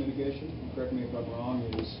traffic mitigation, correct me if I'm wrong,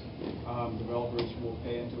 is developers will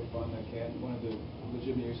pay into a fund that can, one of the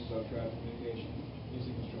legitimate uses of traffic mitigation is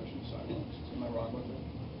the construction of sidewalks. Am I wrong with that?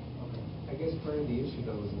 Okay. I guess part of the issue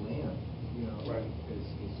though is land, you know, Right. is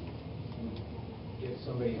if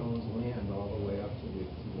somebody owns land all the way up to the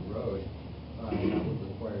road, that would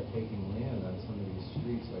require taking land on some of these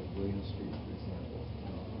streets, like William Street, for example,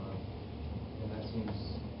 you know, and that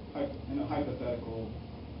seems. In a hypothetical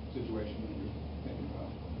situation that you're thinking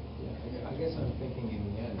about. Yeah, I guess I'm thinking in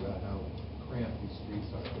the end about how cramped these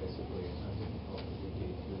streets are, basically, and how difficult it would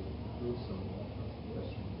be to improve some of that from a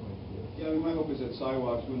pedestrian point of view. Yeah, I mean, my hope is that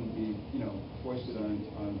sidewalks wouldn't be, foisted on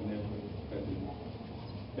the neighborhood that didn't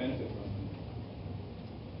benefit from them.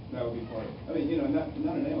 That would be part of it. I mean, not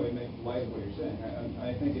in any way make light of what you're saying.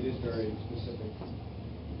 I think it is very specific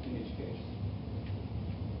in each case.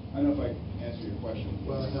 I don't know if I answered your question.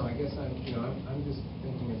 Well, no, I guess I'm just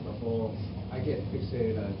thinking of the whole, I get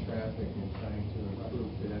fixated on traffic and trying to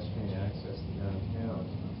improve pedestrian access to downtown.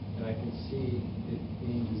 And I can see it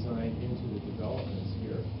being designed into the developments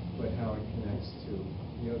here, but how it connects to,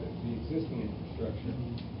 the existing infrastructure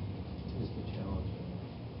is the challenge.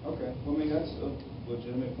 Okay, well, I mean, that's a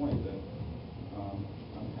legitimate point that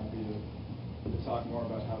I'm happy to talk more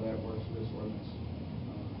about how that works with this ordinance.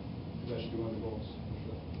 That should be one of the goals, for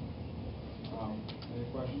sure. Any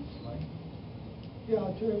questions, Mike?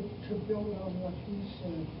 Yeah, to build on what he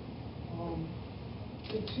said,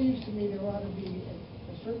 it seems to me there ought to be at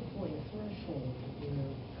a certain point a threshold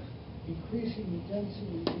where increasing the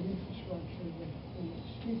density of the infrastructure, that the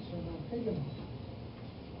streets are not big enough,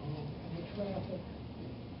 and the traffic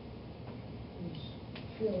is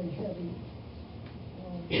fairly heavy.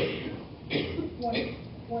 What is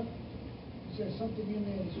there something in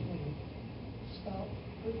there that's going to stop?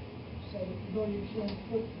 Say, no, you can't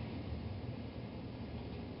put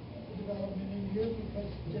development in here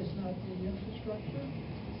because there's not the infrastructure?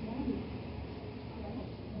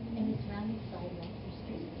 And it's surrounding sidewalks or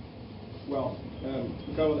streets. Well,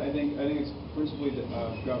 I think it's principally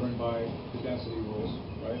governed by the density rules,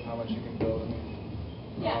 right? How much you can build. I mean,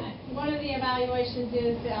 Yeah, one of the evaluations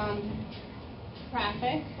is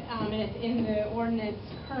traffic, and it's in the ordinance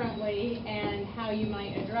currently, and how you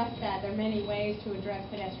might address that. There are many ways to address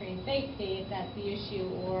pedestrian safety if that's the issue,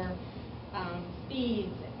 or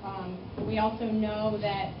speeds. We also know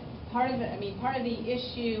that part of the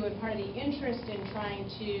issue and part of the interest in trying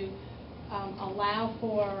to allow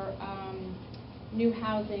for new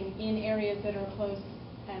housing in areas that are close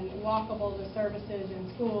and walkable to services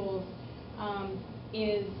and schools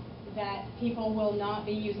is that people will not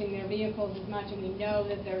be using their vehicles as much, and we know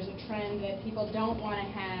that there's a trend that people don't want to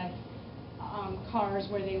have cars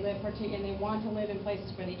where they live, and they want to live in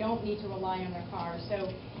places where they don't need to rely on their cars. So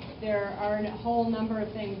there are a whole number of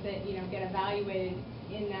things that get evaluated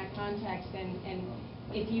in that context, and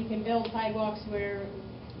if you can build sidewalks where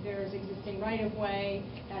there's existing right-of-way,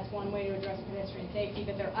 that's one way to address pedestrian safety,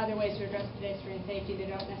 but there are other ways to address pedestrian safety that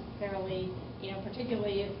don't necessarily,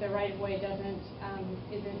 particularly if the right-of-way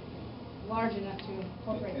isn't large enough to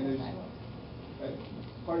incorporate the sidewalks.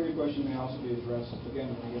 Part of your question may also be addressed, again,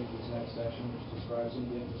 when we get to this next section, which describes some of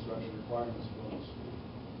the infrastructure requirements for the street.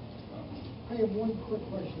 I have one quick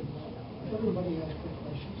question. Everybody has quick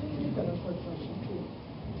questions. You've got a quick question too.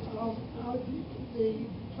 The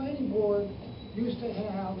planning board used to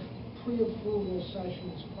have pre-approval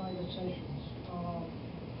sessions, private sessions.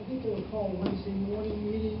 I think they were called Wednesday morning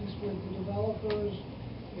meetings with the developers,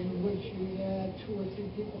 in which you had 2 or 3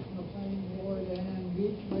 people from the planning board and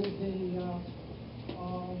meet with the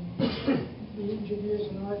engineers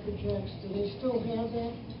and architects. Do they still have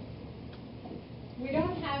that?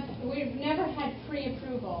 We've never had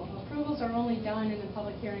pre-approval. Approvals are only done in the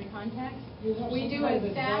public hearing context. We do a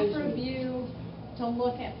staff review to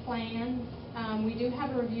look at plans. We do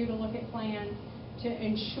have a review to look at plans to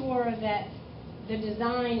ensure that the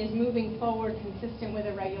design is moving forward consistent with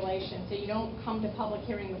the regulation. So you don't come to public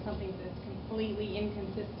hearing with something that's completely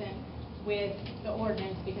inconsistent with the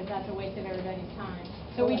ordinance, because that's a waste of everybody's time.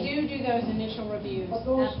 So we do those initial reviews. But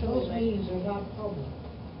those meetings are not public.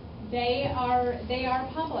 They are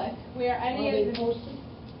public. Are they posted?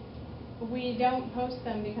 We don't post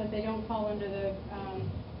them because they don't fall under the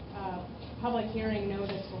public hearing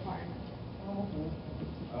notice requirement.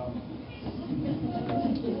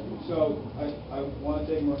 So I want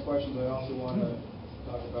to take more questions. I also want to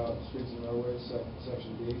talk about streets and roadways,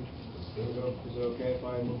 section B. Is it okay if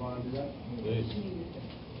I move on and do that?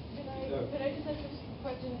 Could I just ask a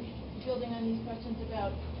question, building on these questions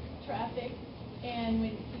about traffic, and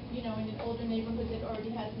when, in an older neighborhood that already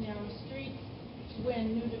has narrow streets,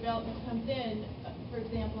 when new development comes in, for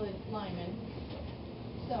example, is Lyman.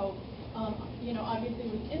 So, you know, obviously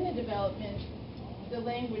within the development, the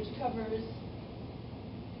language covers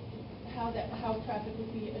how traffic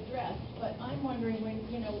would be addressed. But I'm wondering when,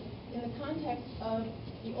 you know, in the context of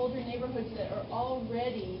the older neighborhoods that are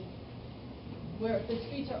already, where the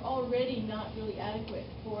streets are already not really adequate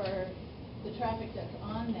for the traffic that's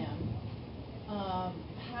on them,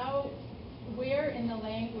 where in the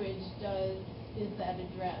language is that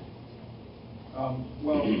addressed?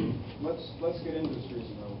 Well, let's get into the streets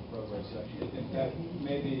and roadway section. If that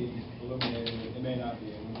may be illuminated, it may not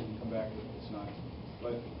be, and we can come back if it's not.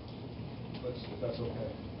 But if that's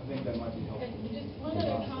okay. I think that might be helpful. And just one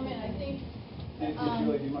other comment, I think.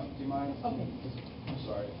 Julie, do you mind? Okay. I'm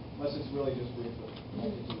sorry. Unless it's really just brief.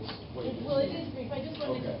 Well, it is brief. I just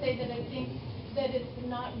wanted to say that I think that it's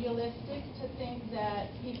not realistic to think that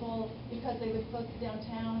people, because they live close to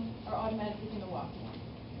downtown, are automatically going to walk more.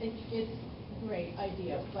 It's a great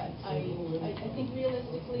idea, but I think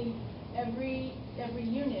realistically, every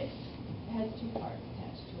unit has two cars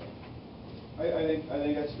attached to it. I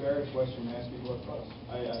think that's fair. It's Western Mass, people are close.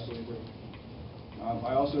 I absolutely agree.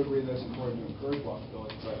 I also agree that it's important to encourage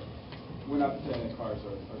walkability, but we're not pretending that cars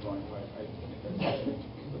are going away. I think that's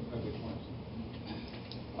a good point.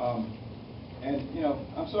 And, you know,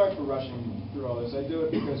 I'm sorry for rushing through all this. I do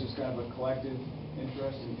it because it's kind of a collective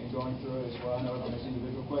interest in going through it as well. I know everyone has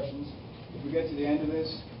individual questions. If we get to the end of this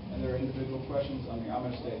and there are individual questions, I mean, I'm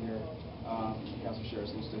going to stay here. Councilor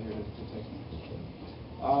Sherritt's going to stay here to take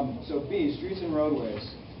them. So B, streets and roadways.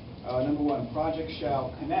 Number one, project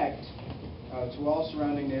shall connect to all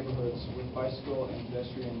surrounding neighborhoods with bicycle and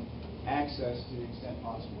pedestrian access to the extent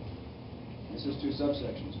possible. This is two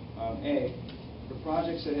subsections. A, for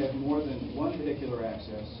projects that have more than one vehicular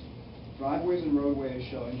access, driveways and roadways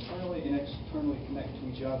shall internally and externally connect to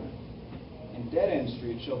each other, and dead-end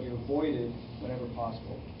streets shall be avoided whenever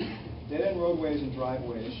possible. Dead-end roadways and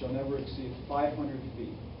driveways shall never exceed 500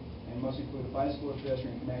 feet and must include a bicycle or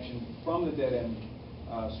pedestrian connection from the dead-end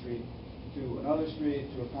street to another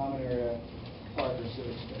street, to a common area, park, or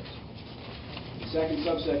civic space. The second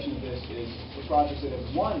subsection of this is for projects that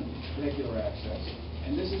have one vehicular access.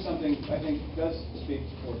 And this is something I think does speak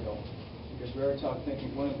to Fort Hill, because we're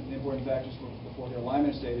thinking one of the important factors for the Fort Hill Lyman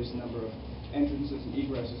estate is the number of entrances and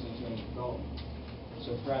egresses into any development.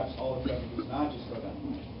 So perhaps all the traffic does not just go down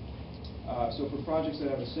the lane. So for projects that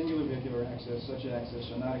have a singular vehicular access, such access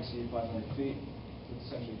shall not exceed 500 feet. It's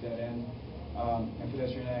essentially dead end. And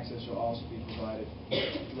pedestrian access shall also be provided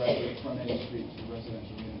directly from any street to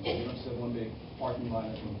residential units. You don't just have one big parking lot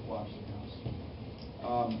that blocks your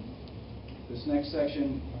house. This next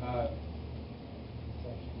section,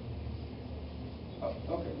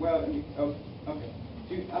 okay, well, okay.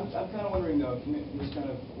 I'm kind of wondering though, just kind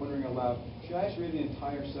of wondering aloud, should I just read the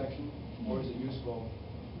entire section, or is it useful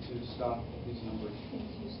to stop at these numbers?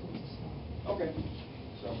 It's useful to stop. Okay.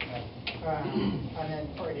 So, and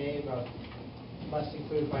then part A about must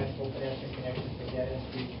include bicycle pedestrian connection for dead-end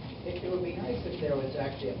streets. It would be nice if there was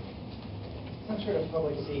actually some sort of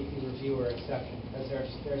public safety review or exception, because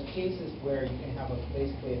there's cases where you can have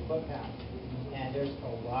basically a footpath, and there's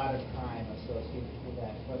a lot of crime associated with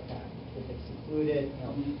that footpath. If it's secluded,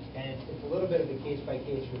 and it's a little bit of a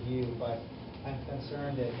case-by-case review, but I'm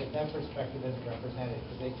concerned that if that perspective isn't represented,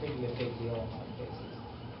 because it could be a big deal in a lot of cases.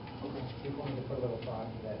 People need to put a little thought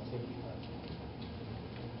into that safety part.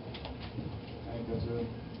 I think that's a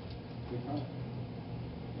good comment.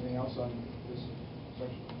 Anything else on this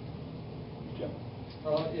section? Jim?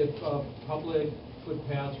 If public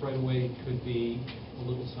footpaths right away could be a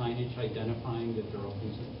little signage identifying that they're open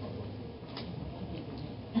to the public.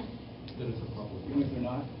 That it's a public. Even if they're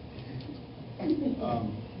not? I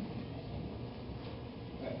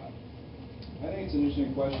think it's an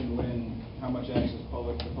interesting question when how much access the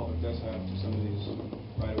public does have to some of these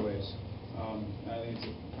right-of-ways. I think it's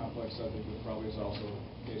a complex subject that probably is also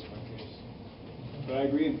case by case. But I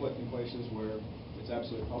agree in places where it's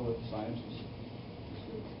absolutely public, signage is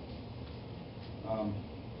good.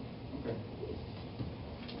 Okay.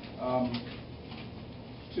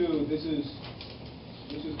 Two, this is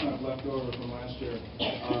kind of left over from last year.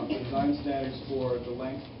 Design standards for the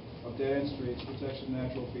length of dead-end streets, protection of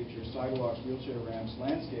natural features, sidewalks, wheelchair ramps,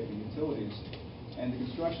 landscaping, utilities, and the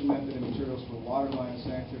construction method and materials for water lines,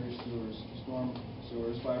 sanitary sewers, storm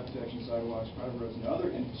sewers, fire protection, sidewalks, private roads, and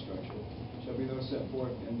other infrastructure shall be those set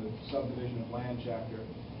forth in the subdivision of land chapter,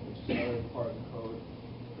 which is another part of the code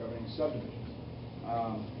governing subdivisions.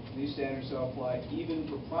 These standards shall apply even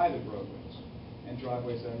for private roadways and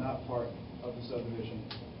driveways that are not part of the subdivision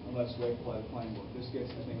unless waived by the planning board. This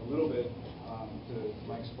gets, I think, a little bit to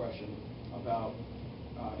Mike's question about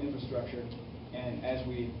infrastructure. And as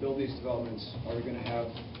we build these developments, are we going to have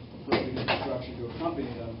appropriate infrastructure to accompany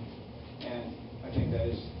them? And I think that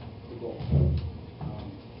is the goal.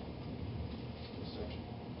 This section.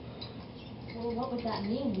 Well, what would that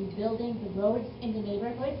mean? Rebuilding the roads in the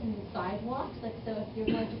neighborhoods and the sidewalks? Like, so if you're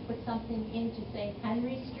going to put something into, say,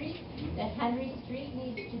 Henry Street, that Henry Street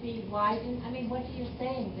needs to be widened, I mean, what are you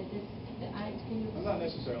saying? That this, can you... I'm not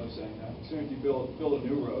necessarily saying that. As soon as you build a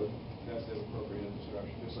new road, that's the appropriate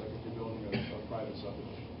infrastructure, just like if you're building a private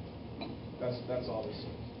subdivision. That's all this is.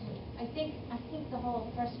 I think the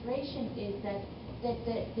whole frustration is that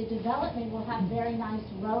the development will have very nice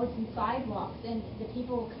roads and sidewalks, and the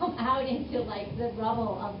people will come out into like the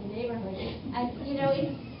rubble of the neighborhood. And you know,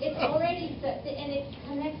 it's already and it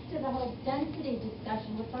connects to the whole density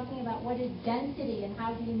discussion. We're talking about what is density and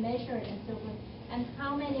how do you measure it and so forth, and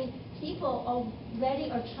how many people already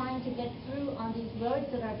are trying to get through on these roads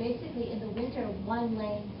that are basically in the winter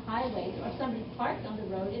one-lane highways, or somebody parked on the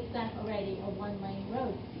road, it's not already a one-lane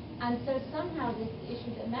road. And so somehow this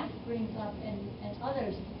issue that Max brings up and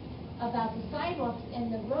others about the sidewalks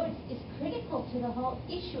and the roads is critical to the whole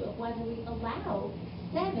issue of whether we allow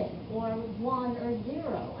 7 or 1 or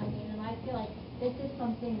 0. I mean, and I feel like this is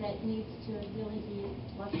something that needs to really be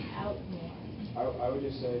flushed out more. I would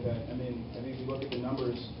just say that, I mean, I think if you look at the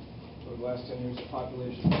numbers over the last 10 years, the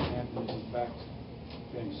population of Northampton is in fact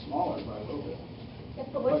getting smaller by a little bit. Yes,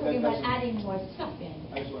 but we're talking about adding more stuff in.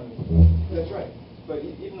 I just wanted to, that's right. But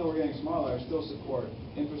even though we're getting smaller, I still support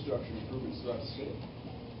infrastructure improvements throughout the city.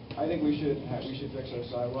 I think we should fix our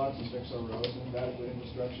sidewalks and fix our roads and have adequate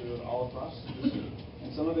infrastructure all across the city.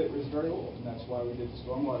 And some of it is very old, and that's why we did the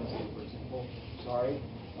stormwater study, for example. Sorry.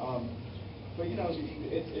 But you know,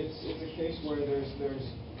 it's a case where there's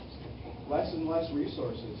less and less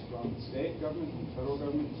resources from the state government and the federal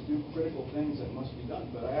government to do critical things that must be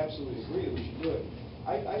done. But I absolutely agree that we should do it.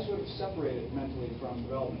 I sort of separate it mentally from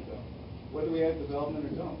development, though. Whether we have development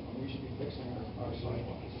or don't, we should be fixing our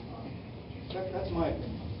sidewalks. That's my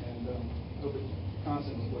opinion, and I hope it's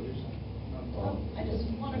constant with what you're saying. I just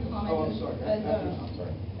want to comment. Oh, I'm sorry.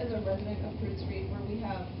 As a resident of Fruit Street, where we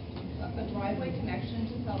have a driveway connection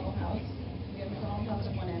to Fellow House. We have McDonald House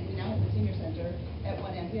at one end. We now have the senior center at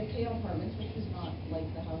one end. We have Kale Apartments, which is not like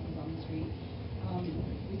the houses on the street.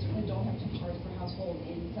 We certainly don't have 2 cars per household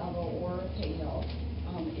in Salvo or Cahill.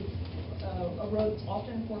 It's a road that's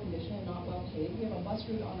often in poor condition and not well paved. We have a bus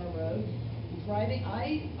route on our road. Driving,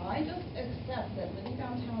 I just accept that living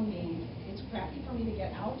downtown means it's crappy for me to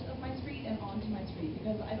get out of my street and onto my street,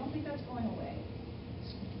 because I don't think that's going away.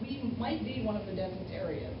 We might be one of the densest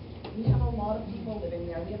areas. We have a lot of people living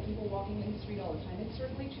there. We have people walking in the street all the time. It's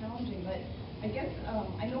certainly challenging, but I guess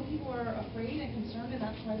I know people are afraid and concerned, and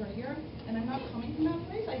that's why they're here. And I'm not coming from that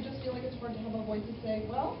place. I just feel like it's hard to have a voice to say,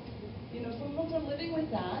 well, you know, some folks are living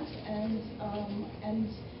with that, and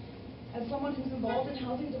as someone who's involved in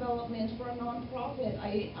housing development for a nonprofit,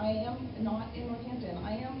 I am not in Northampton.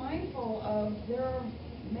 I am mindful of there are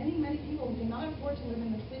many, many people who cannot afford to live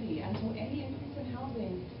in the city, and so any increase in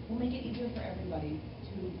housing will make it easier for everybody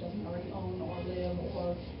who doesn't already own or live,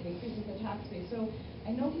 or it increases the tax base. So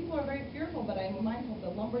I know people are very fearful, but I'm mindful of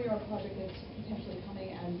the lumberyard project that's potentially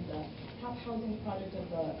coming, and the half housing project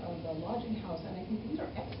of the lodging house, and I think these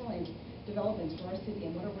are excellent developments for our city,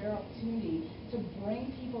 and what a rare opportunity to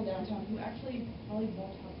bring people downtown who actually probably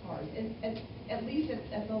won't have cars. At least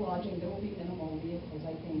at the lodging, there will be minimal vehicles,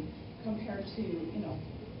 I think, compared to, you know,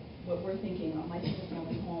 what we're thinking on my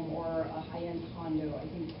single-family home or a high-end condo. I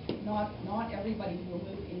think not everybody who will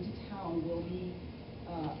move into town will be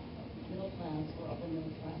middle class or upper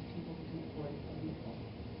middle class people who can afford a vehicle.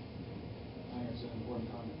 I think it's an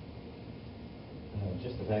important comment.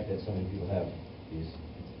 Just the fact that so many people have these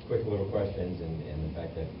quick little questions, and the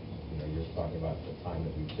fact that, you know, you're talking about the time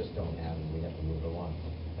that we just don't have and we have to move along.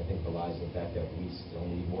 I think belies the fact that we still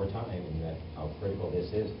need more time, and that how critical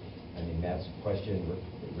this is. I mean, Matt's question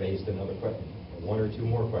raised another question, 1 or 2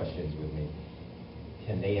 more questions with me.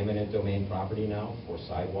 Can they eminent domain property now for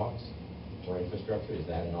sidewalks, for infrastructure? Is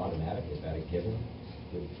that an automatic? Is that a given?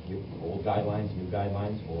 With old guidelines, new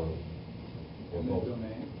guidelines, or both?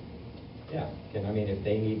 Domain. Yeah. I mean, if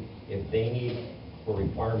they need for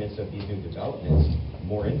requirements of these new developments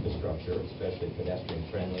more infrastructure, especially pedestrian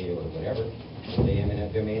friendly or whatever, they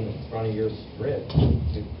eminent domain in front of your strip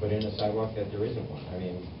to put in a sidewalk that there isn't one. I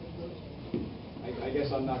mean, I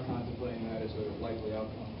guess I'm not contemplating that as a likely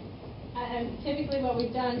outcome. And typically what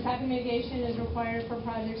we've done, traffic mitigation is required for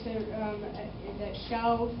projects that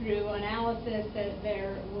show through analysis that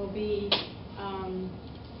there will be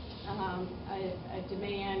a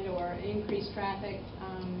demand or increased traffic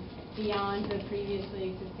beyond the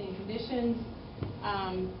previously existing conditions.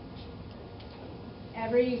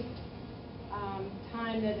 every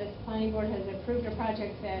time that this planning board has approved a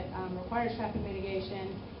project that requires traffic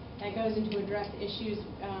mitigation, that goes into address issues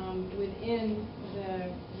within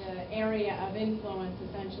the area of influence,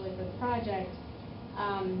 essentially, for the project.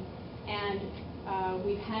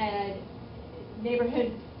 We've had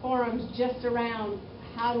neighborhood forums just around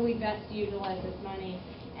how do we best utilize this money,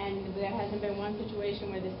 and there hasn't been one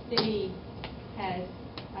situation where the city has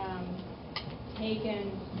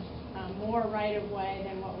taken more right-of-way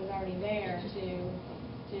than what was already there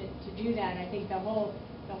to do that. And I think the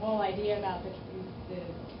whole idea about the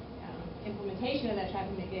implementation of that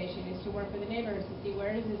traffic mitigation is to work with the neighbors to see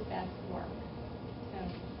where does this best work. So.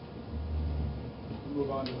 We'll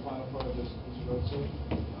move on to the final part of this road section.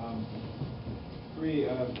 3,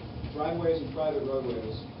 driveways and private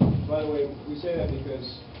roadways. By the way, we say that because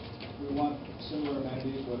we want similar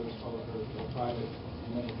amenities, whether it's public or private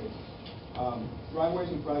in many cases.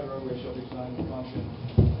 Driveways and private roadways shall be designed to function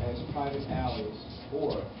as private alleys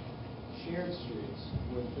or shared streets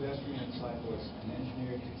with pedestrian and cyclists and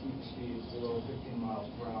engineered to keep speeds below 15 miles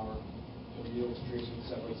per hour or yield streets with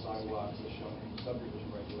separate sidewalks as shown in the subdivision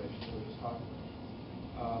regulations we were just talking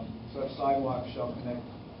about. Such sidewalks shall connect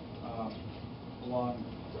along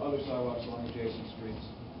to other sidewalks along adjacent streets.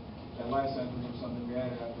 That last sentence was something we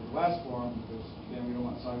added after the last forum because, again, we don't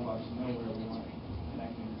want sidewalks nowhere, we want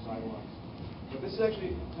connecting sidewalks. But this is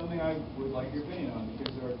actually something I would like your opinion on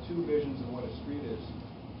because there are 2 visions of what a street is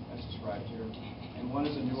as described here. And one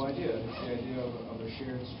is a new idea. It's the idea of a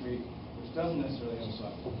shared street which doesn't necessarily have a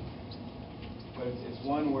sidewalk. But it's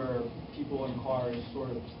one where people and cars sort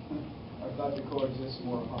of are thought to coexist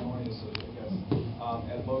more harmoniously, I guess,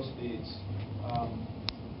 at low speeds.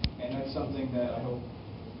 And that's something that I hope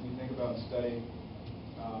you think about and study.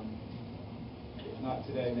 If not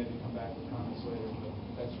today, maybe come back with comments later. But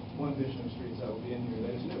that's one vision of streets that will be in here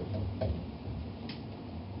that is new.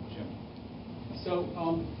 Jim. So,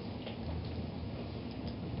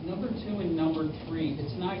 number 2 and number 3,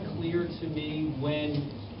 it's not clear to me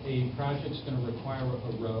when a project's going to require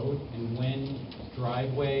a road and when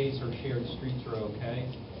driveways or shared streets are okay.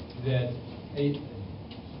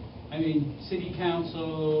 City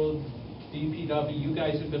Council, DPW, you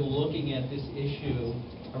guys have been looking at this issue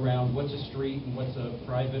around what's a street and what's a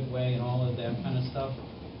private way and all of that kind of stuff.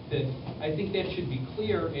 That I think that should be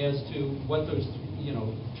clear as to what those,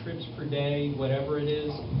 trips per day, whatever it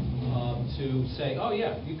is, to say, oh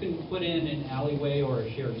yeah, you can put in an alleyway or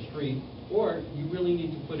a shared street, or you really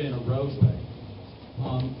need to put in a roadway.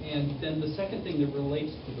 And then the second thing that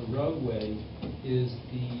relates to the roadway is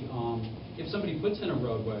if somebody puts in a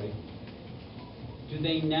roadway, do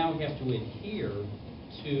they now have to adhere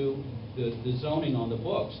to the zoning on the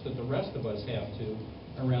books that the rest of us have to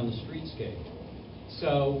around the streetscape?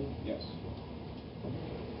 So, yes.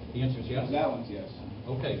 The answer is yes? That one's yes.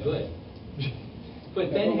 Okay, good.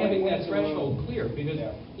 But then having that threshold clear, because,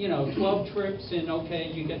 12 trips and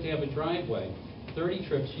okay, you get to have a driveway. 30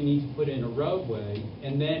 trips, you need to put in a roadway.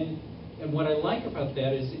 And what I like about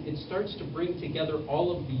that is it starts to bring together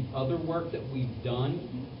all of the other work that we've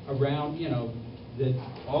done around,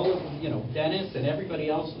 Dennis and everybody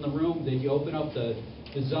else in the room, that you open up the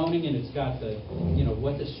zoning and it's got the,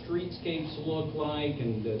 what the streetscapes look like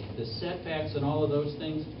and the setbacks and all of those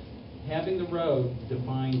things. Having the road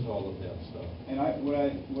defines all of that stuff. And what I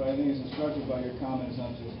think is instructive about your comment is not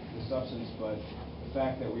just the substance, but the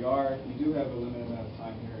fact that we do have a limited amount of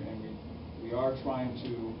time here, and we are trying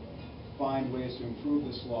to find ways to improve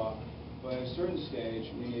this law. But at a certain stage,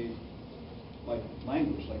 we need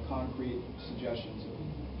language, like concrete suggestions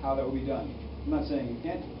of how that will be done. I'm not saying you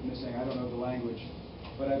can't. I'm just saying I don't know the language.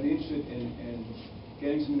 But I'd be interested in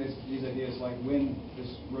getting some of these ideas, like when this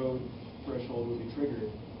road threshold would be triggered.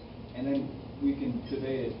 And then we can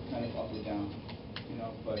debate it kind of up or down,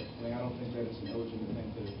 but I don't think that it's an illegitimate thing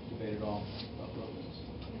to debate at all about roadways.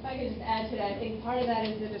 If I could just add to that, I think part of that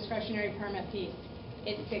is the discretionary permit piece.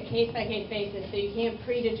 It's a case-by-case basis, so you can't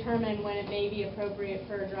predetermine when it may be appropriate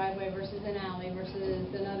for a driveway versus an alley versus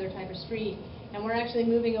another type of street. And we're actually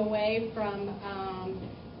moving away from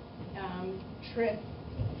trip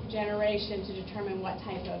generation to determine what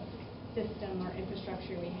type of system or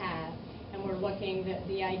infrastructure we have. And we're looking,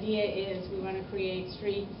 the idea is we want to create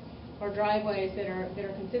streets or driveways that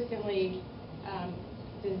are consistently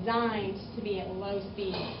designed to be at low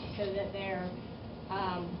speed so that they're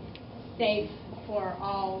safe for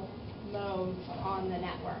all modes on the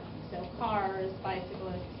network. So cars,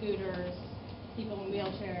 bicyclists, scooters, people in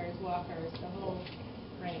wheelchairs, walkers, the whole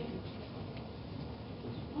range.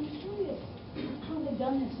 I'm curious how they've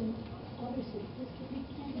done this, and obviously we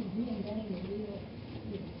can't be reinventing the wheel.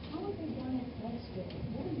 How have they done it elsewhere?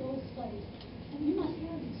 What are those studies? And you must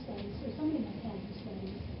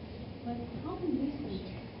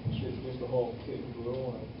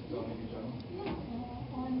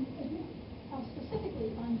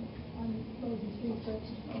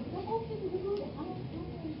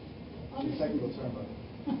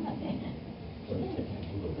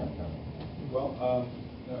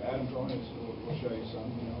Adam Cohen will show you some,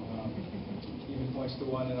 even points to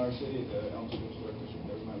one in our city, the Elm Street Historic District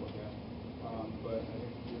that we might look at. But I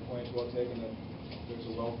think your point is well taken that there's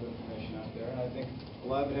a wealth of information out there, and I think a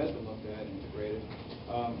lot of it has been looked at and integrated.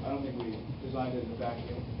 I don't think we designed it in a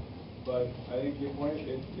vacuum, but I think your point,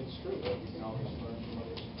 it's true that we can always learn from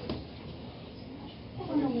others.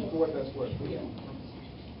 I mean, for what that's worth. We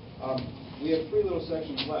have 3 little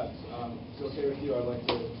sections left. If it's okay with you, I'd like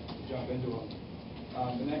to jump into them.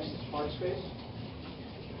 The next is park space.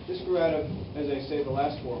 This grew out of, as I say, the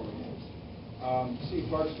last forum we had. See,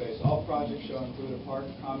 park space. All projects shall include a park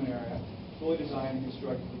common area, fully designed and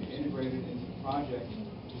constructed to be integrated into the project,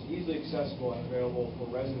 which is easily accessible and available for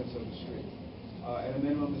residents of the street. At a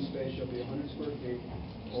minimum, the space shall be 100 square feet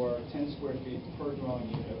or 10 square feet per dwelling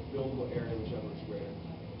unit of buildable area, whichever is greater.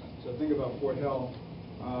 So think about Fort Hill.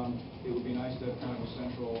 It would be nice to have kind of a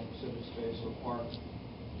central civic space or park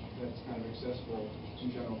that's kind of accessible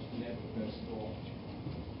in general to the neighborhood. That's the goal.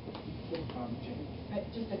 Jane?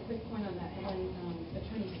 Just a quick point on that. When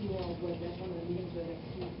Attorney Sewell was at one of the meetings with us,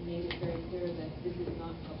 he made it very clear that this is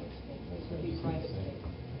not public space. This would be private space.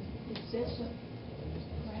 It says so.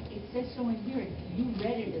 It says so in here. You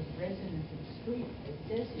read it as residents of the street. It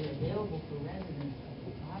says here available for residents of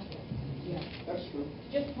the project. Yeah. That's true.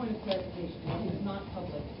 Just a point of clarification. It's not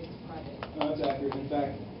public, it's private. No, that's accurate. In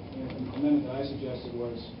fact, the amendment that I suggested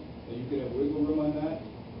was that you could have wiggle room on that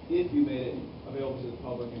if you made it available to the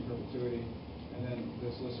public in perpetuity, and then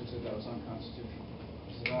the solicitor said that was unconstitutional.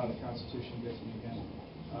 I said, the Constitution gets me again.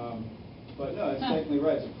 But no, it's technically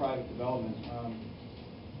right. It's a private development.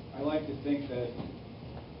 I like to think that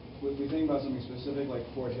if we think about something specific like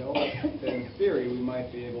Fort Hill, that in theory we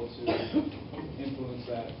might be able to influence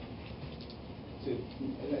that.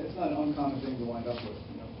 It's not an uncommon thing to wind up with,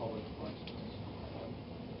 public parks.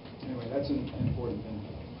 Anyway, that's an important thing.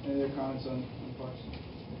 Any other comments on parks?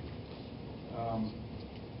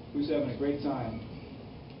 Who's having a great time?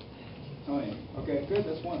 Tony. Okay, good.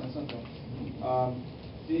 That's one. That's something.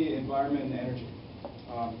 D, environment and energy.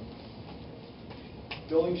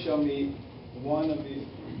 Buildings shall meet one of the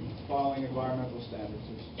following environmental standards.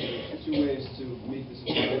 There's 2 ways to meet this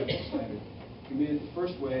environmental standard. You can meet it the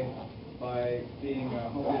first way by being a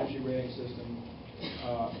home energy rating system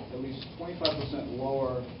at least 25%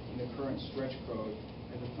 lower than the current stretch code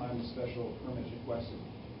at the time the special permit is requested.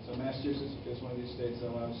 So Massachusetts is one of these states that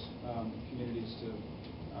allows communities to,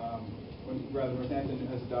 Northampton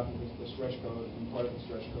has adopted the stretch code, and part of the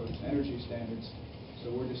stretch code is energy standards.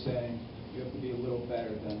 So we're just saying you have to be a little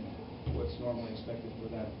better than what's normally expected for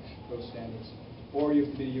those standards. Or you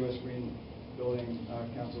have to be U.S. Green Building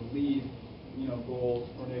Council LEED, gold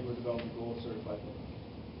or neighborhood development gold certified building.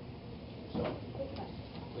 So,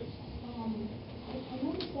 please. I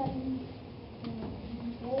noticed that in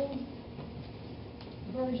the old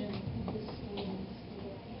version of this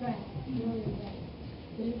draft, the earlier draft,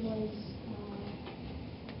 that it was,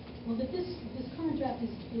 that this current draft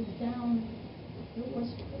is down, it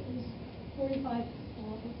was 45,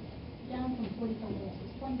 down from 45 less,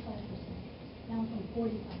 it's 25%, down from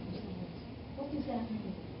 45%. What does that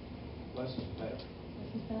mean? Less is better.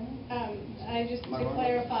 Less is better? Just to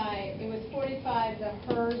clarify, it was 45, the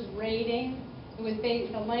HERS rating. It was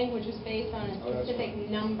based, the language was based on a specific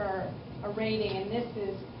number, a rating, and this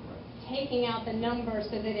is taking out the number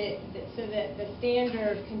so that the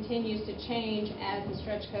standard continues to change as the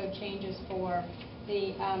stretch code changes for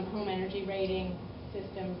the home energy rating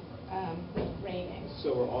system rating.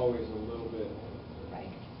 So we're always a little bit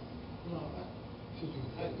right.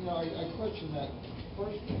 I question that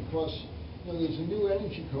first because there's a new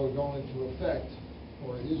energy code going into effect,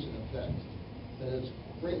 or it is in effect, that has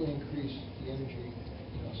greatly increased the energy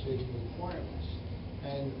saving requirements.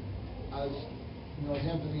 And as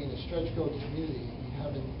Northampton being a stretch code community, we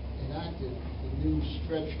haven't enacted the new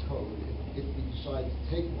stretch code if we decide to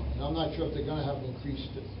take one. And I'm not sure if they're going to have an increased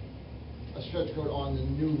a stretch code on the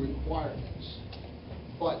new requirements.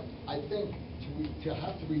 But I think to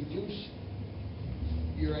have to reduce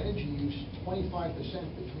your energy use 25%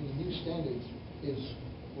 between the new standards is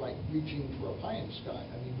like reaching for a pie in the sky.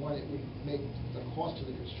 I mean, one, it would make the cost of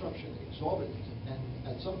the construction exorbitant, and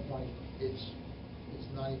at some point, it's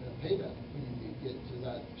not even a payback when you get to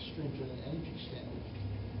that stringent energy standard.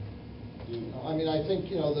 I mean, I think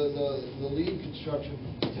the LEED construction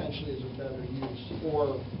potentially is a better use,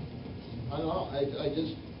 or I don't know. I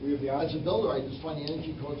just as a builder, I just find the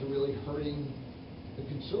energy codes are really hurting the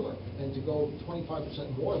consumer, and to go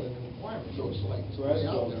 25% more than the requirement looks like. So as a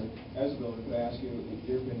builder, could I ask you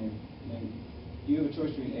your opinion? You have a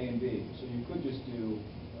choice between A and B, so you could just do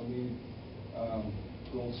a LEED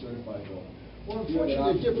gold certified building. Well, you have that unfortunately,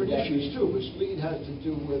 option they're for different issues definition. too, because LEED has to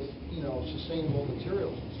do with, sustainable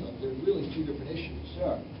materials and stuff. They're really two different issues.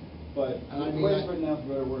 Sure, but And I the mean, way it's I- written out, for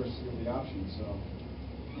better or worse, you have the option, so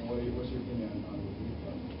what's your opinion on the lead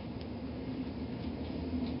part?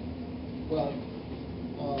 Well,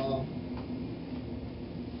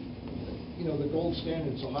 the gold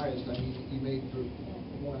standard's the highest. I mean, you may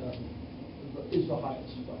want to, is the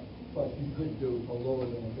highest, but you could do a lower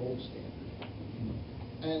than a gold standard.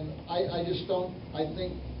 And I just don't, I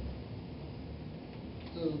think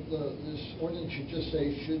this ordinance should just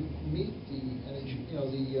say should meet the energy,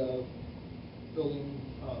 the building,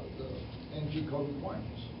 the energy code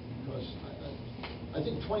requirements. Because I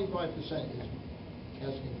think 25% is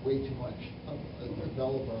asking way too much of a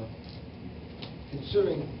developer,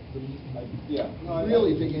 considering the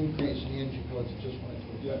really big increase in the energy codes that just went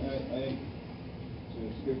through. Yeah, I think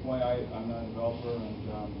it's a good point. I'm not a developer, and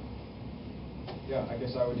I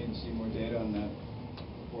guess I would need to see more data on that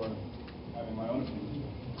before having my own opinion.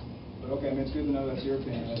 But okay, I mean, it's good to know that's your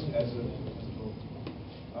opinion as a group.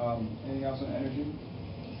 Anything else on energy?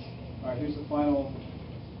 All right, here's the final,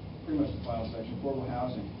 pretty much the final section, affordable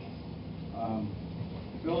housing.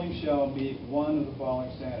 Building shall meet one of the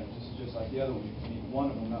following standards. This is just like the other one. You can meet one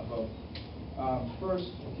of them, not both.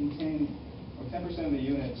 First, 10% of the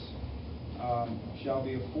units shall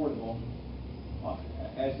be affordable,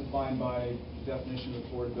 as defined by the definition of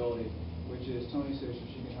affordability, which is, Tony says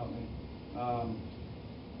she can help me.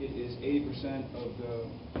 It is 80% of the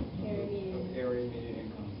area median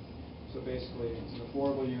income. So basically, it's an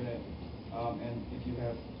affordable unit, and if you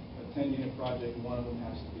have a 10-unit project, one of them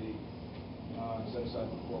has to be set aside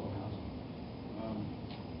for affordable housing.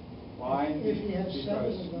 Why? If you have Because seven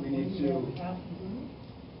of them, we need you to. have half of them?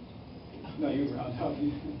 No, you round up.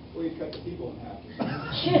 Well, you cut the people in half.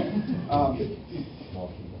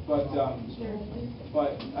 But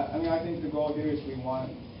I mean, I think the goal here is we want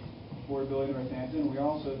affordability in Northampton. We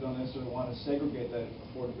also don't necessarily want to segregate that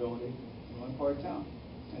affordability in one part of town.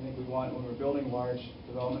 I think we want, when we're building large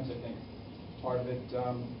developments, I think part of it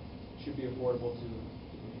should be affordable to.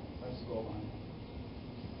 That's the goal behind it.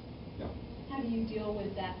 Yeah. How do you deal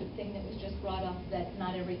with that thing that was just brought up, that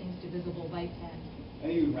not everything's divisible by 10? I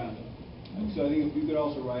think you would round up. So I think you could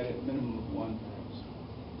also write it a minimum of 1.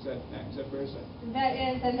 Is that fair to say? That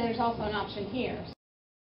is, and there's also an option here.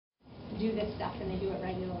 Do this stuff, and they do it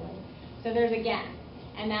regularly. So there's a gap,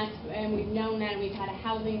 and we've known that, and we've had a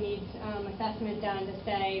housing needs assessment done to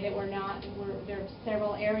say that there are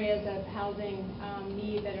several areas of housing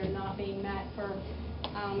need that are not being met for.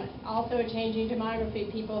 Also a changing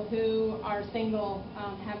demography, people who are single,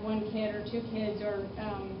 have 1 kid or 2 kids, or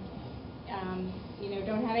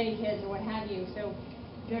don't have any kids or what have you. So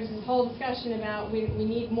there's this whole discussion about we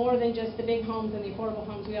need more than just the big homes and the affordable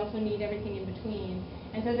homes. We also need everything in between.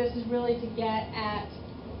 And so this is really to get at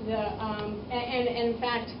the, and in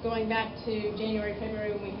fact, going back to January,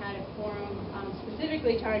 February, when we had a forum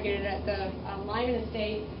specifically targeted at the Lyman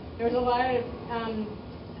estate, there was a lot of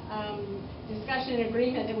discussion and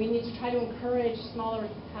agreement that we need to try to encourage smaller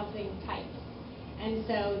housing types. And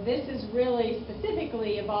so this is really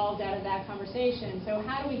specifically evolved out of that conversation. So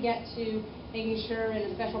how do we get to making sure in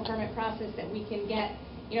the special permit process that we can get,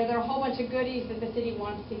 there are a whole bunch of goodies that the city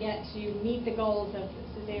wants to get to meet the goals of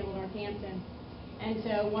sustainable Northampton. And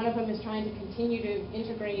so one of them is trying to continue to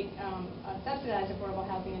integrate subsidized affordable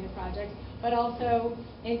housing into projects, but also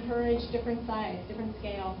encourage different size, different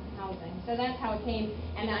scale housing. So that's how it came.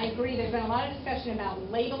 And I agree, there's been a lot of discussion about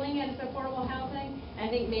labeling it as affordable housing. I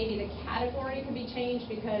think maybe the category could be changed,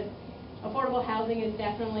 because affordable housing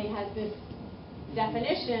definitely has this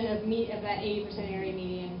definition of that 80% area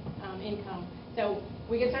median income. So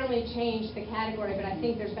we could certainly change the category, but I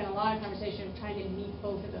think there's been a lot of conversation of trying to meet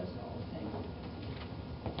both of those goals.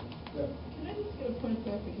 Yeah. Can I just get a point of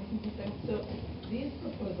clarification for a second? So these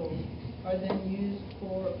proposals are then used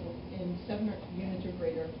for, in 7 units or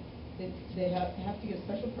greater, they have to get a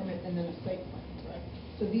special permit and then a site plan, correct?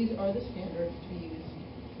 So these are the standards to be used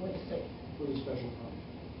for the site. For the special permit.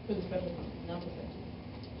 For the special permit, not the site.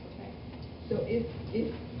 Okay. So if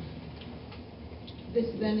this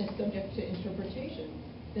then is subject to interpretation,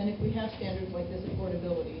 then if we have standards like this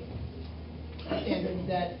affordability, standards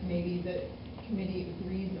that maybe the committee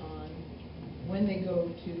agrees on when they go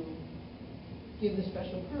to give the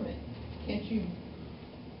special permit, can't you,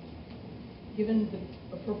 given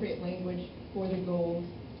the appropriate language for the goals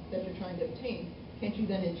that you're trying to obtain, can't you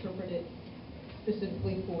then interpret it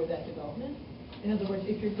specifically for that development? In other words,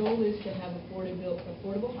 if your goal is to have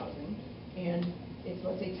affordable housing, and it's,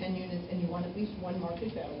 let's say, 10 units, and you want at least 1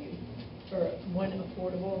 market value, or 1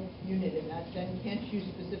 affordable unit in that, then can't you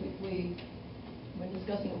specifically, when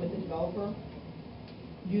discussing it with the developer,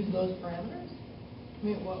 use those parameters? I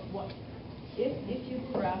mean, if you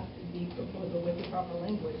craft the proposal with the proper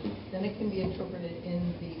language, then it can be interpreted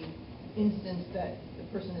in the instance that the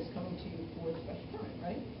person is coming to you for the special permit,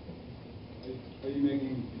 right? Are you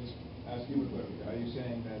making, just asking you a question, are you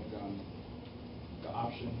saying that the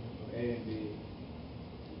option of A and B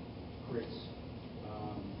creates,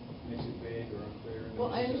 makes it vague or unclear?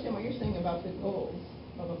 Well, I understand what you're saying about the goals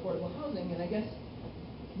of affordable housing, and I guess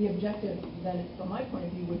the objective then, from my point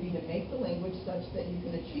of view, would be to make the language such that you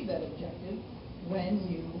can achieve that objective when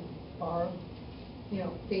you are,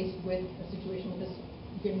 faced with a situation with this,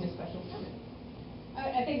 giving a special permit.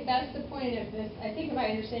 I think that's the point of this. I think if I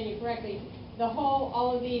understand you correctly,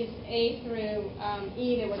 all of these A through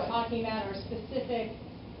E that we're talking about are specific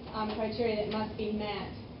criteria that must be met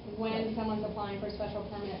when someone's applying for a special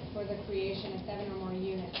permit for the creation of 7 or more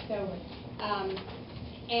units.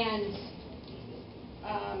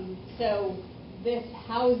 So this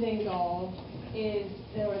housing goal is,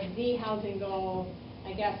 or the housing goal,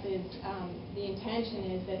 I guess, is the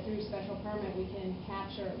intention is that through special permit we can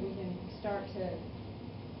start to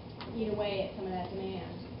eat away at some of that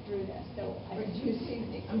demand through this. So do you see,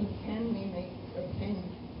 can we make, or can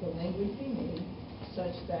the language be made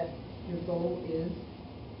such that your goal is,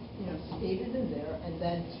 stated in there, and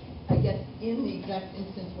then, I guess, in the exact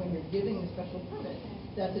instance when you're giving the special permit,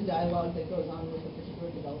 that's a dialogue that goes on with a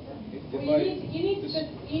particular developer? Well, you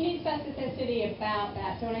need specificity about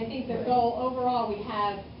that. So when I think the goal overall, we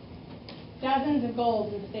have dozens of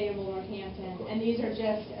goals in the state of Northampton, and these are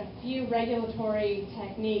just a few regulatory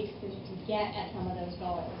techniques to get at some of those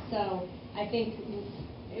goals. So I think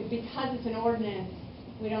because it's an ordinance,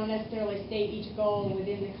 we don't necessarily state each goal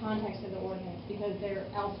within the context of the ordinance because they're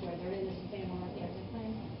elsewhere. They're in the sustainable Northampton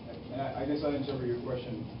plan. And I guess I'd interpret your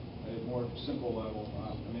question at a more simple level.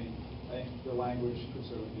 I think the language could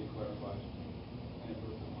certainly be clarified and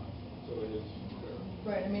improved upon, so it is clear.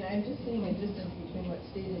 Right. I'm just seeing a distance between what's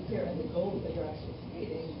stated here and the goals that you're actually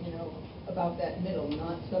stating, about that middle,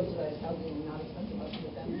 not subsidized housing and not expensive housing,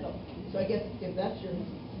 but that middle. So I guess if that's your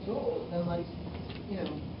goal, then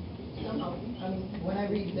somehow, when I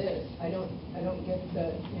read this, I don't get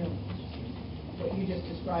the, what you just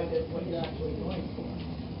described as what you're actually going for.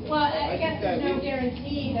 Well, I guess there's no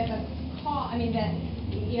guarantee that the cost,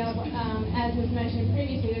 as was mentioned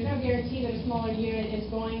previously, there's no guarantee that a smaller unit is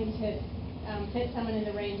going to fit someone in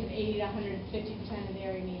the range of 80 to 150% of the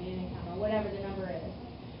area median income, or whatever the number is.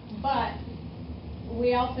 But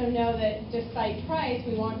we also know that despite price,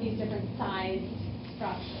 we want these different size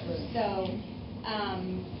structures. So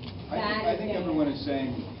I think everyone is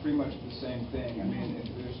saying pretty much the same thing.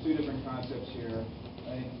 There's two different concepts here.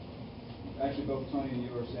 I think actually both Tony and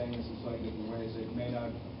you are saying this in slightly different ways. It may not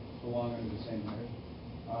belong under the same header.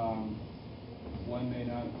 One may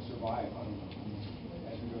not survive, I don't know,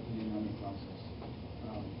 as we go through the amendment process.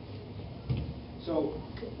 So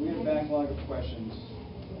we have a backlog of questions.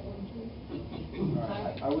 All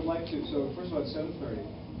right, I would like to, so first of all, it's 7:30.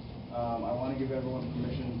 I want to give everyone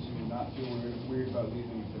permission to not feel weird about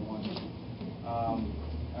leaving if they want to.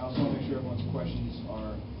 I also want to make sure everyone's questions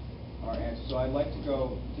are answered. So I'd like to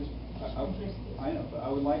go, I know, but I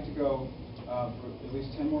would like to go for at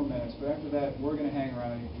least 10 more minutes. But after that, we're going to hang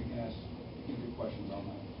around and we can do questions all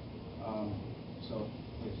night. So,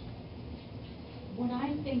 please. What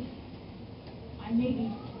I think,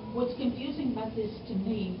 what's confusing about this to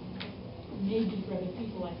me, maybe for other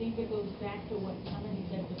people, I think it goes back to what somebody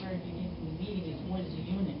said at the very beginning of the meeting, is what is a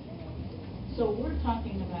unit? So we're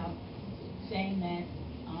talking about saying that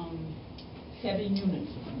 7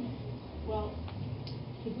 units. Well,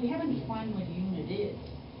 if we haven't defined what a unit is,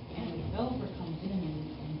 and a developer comes in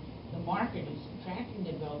and the market is attracting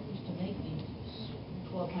developers to make these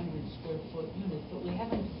 1,200 square foot units, but we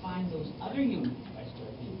haven't defined those other units by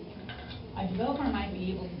square feet, a developer might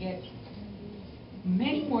be able to get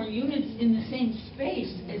many more units in the same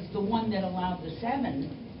space as the one that allowed the 7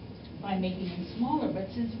 by making them smaller.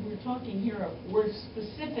 But since we're talking here, we're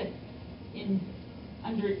specific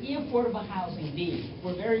under affordable housing B,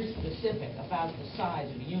 we're very specific about the size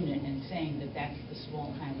of a unit and saying that that's the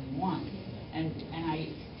small kind we want. And I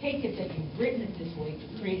take it that you've written it this way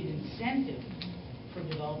to create an incentive for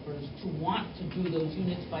developers to want to do those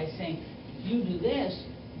units by saying, if you do this,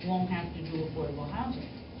 you won't have to do affordable housing,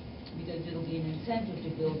 because it'll be an incentive to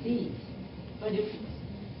build these. But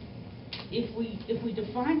if we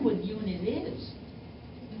define what unit is,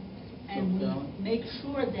 and we make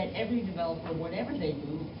sure that every developer, whatever they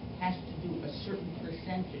do, has to do a certain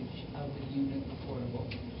percentage of the unit affordable.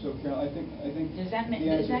 So, Carol, I think. Does that make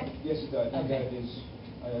yes, sense? Yes, it does. Okay.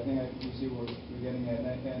 I think you see where we're getting at,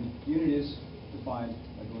 and unit is defined,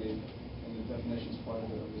 I believe, in the the definitions part of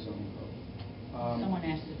the zoning code. Someone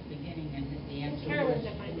asked at the beginning, and the answer was... Carolyn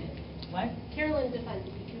defined it. What? Carolyn defined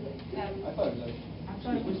it. I thought it was actually... I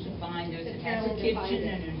thought it was defined as That it has a Carolyn kitchen defined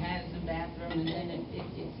and it has a bathroom, and then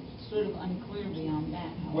it's sort of unclear beyond that.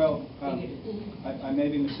 how Well, I figured it. I may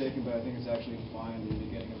be mistaken, but I think it's actually defined in the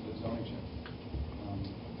beginning of the zoning check.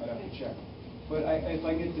 I'd have to check. But if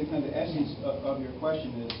I get to kind of the essence of your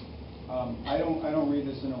question is, I don't read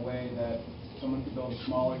this in a way that someone could build a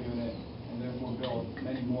smaller unit and therefore build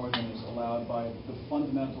many more than is allowed by the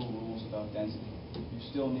fundamental rules about density. You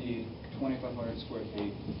still need 2,500 square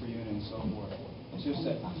feet per unit and so forth. It's just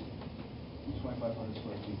that 2,500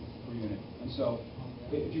 square feet per unit. And so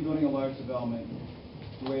if you're building a large development,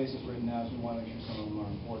 the way this is written now is we want to make sure some of them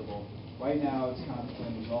are affordable. Right now, it's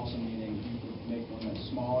contemplating results meaning you could make one that's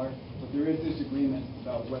smaller, but there is disagreement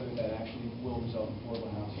about whether that actually will result in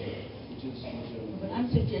affordable housing, which is legitimate. But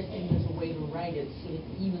I'm suggesting there's a way to write it so that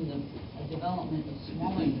even a development of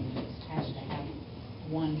smaller units has to have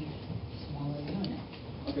one smaller unit.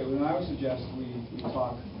 Okay, well, then I would suggest we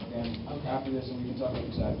talk again after this, and we can talk about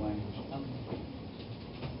exact language.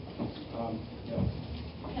 Yeah.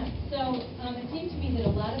 Yeah, so it seems to me that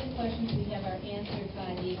a lot of the questions we have are answered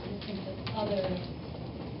by the existence of other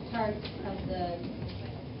parts of the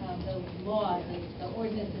law, the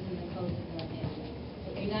ordinances and the codes of Northampton.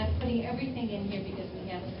 So we're not putting everything in here because we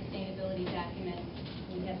have a sustainability document,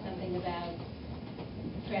 we have something about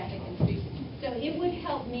traffic and streets. So it would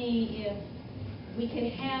help me if we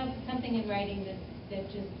could have something in writing that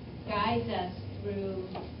just guides us through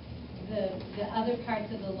the other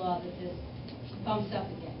parts of the law that this bumps up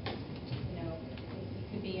against. You know,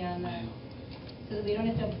 it could be on the, so that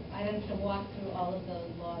I don't have to walk through all of the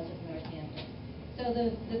laws of Northampton. So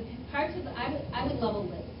the parts of I would love a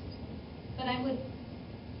list, but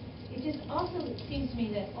it just also seems to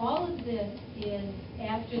me that all of this is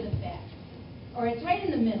after the fact, or it's right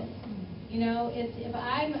in the middle. You know, if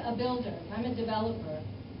I'm a builder, if I'm a developer,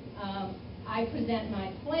 I present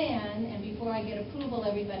my plan, and before I get approval,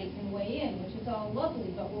 everybody can weigh in, which is all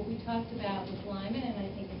lovely. But what we talked about with Lyman, and I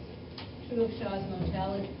think it's true of Shaw's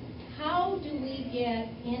Motel, is how do we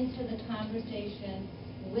get into the conversation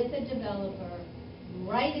with a developer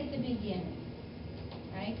right at the beginning,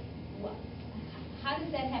 right? How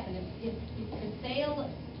does that happen? If the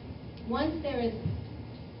sale, once there is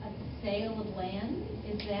a sale of land,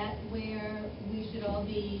 is that where we should all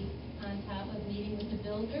be on top of meeting with the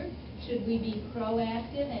builder? Should we be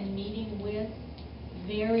proactive and meeting with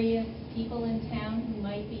various people in town who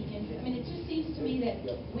might be interested? I mean, it just seems to me that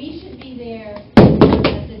we should be there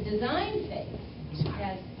at the design phase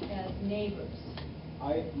as neighbors.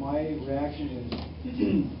 My reaction is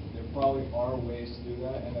there probably are ways to do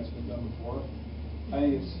that, and that's been done before. I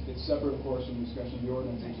think it's separate, of course, from the discussion of the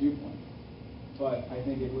ordinance and viewpoint. But I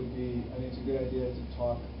think it's a good idea to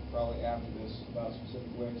talk probably after this about specific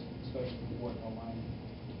ways, especially before outlining.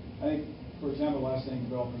 I think, for example, last thing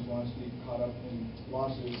developers want us to be caught up in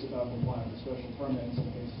lawsuits about complying with special permit in some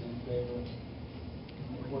cases in favor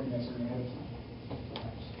of working on something ahead of time,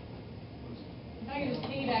 perhaps. If I could just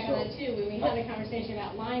piggyback on that too, when we had a conversation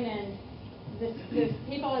about Lyman, the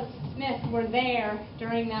people at Smith were there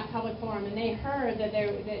during that public forum, and they heard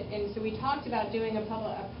and so we talked about doing a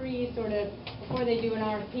sort of, before they do an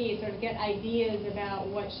RFP, sort of get ideas about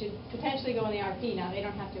what should potentially go in the RFP. Now, they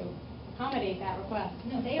don't have to accommodate that request.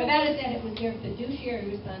 No, they always said it was their fiduciary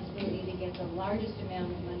responsibility to get the largest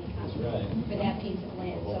amount of money possible for that piece of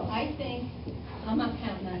land. So I think I'm not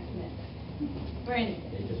counting on Smith for anything.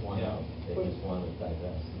 They just want out. They just want to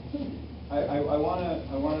divest. I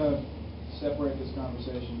want to separate this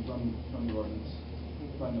conversation from the ordinance,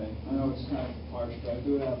 if I may. I know it's kind of harsh, but I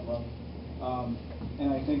do it out of love.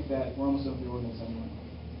 And I think that we're almost done with the ordinance anyway.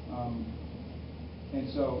 And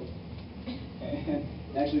so, and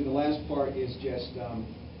actually the last part is just,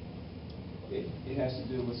 it has to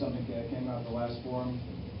do with something that came out of the last forum.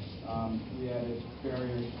 We added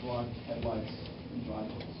barriers to block headlights and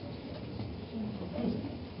driveways.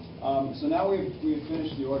 So now we've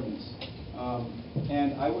finished the ordinance.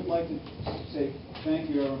 And I would like to say thank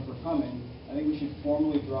you, everyone, for coming. I think we should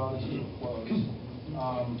formally draw this to a close.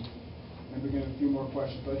 And we're going to have a few more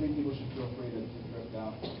questions, but I think people should feel free to drift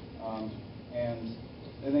out. And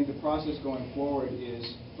I think the process going forward is,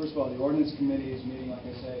 first of all, the ordinance committee is meeting, like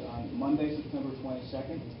I said, on Monday, September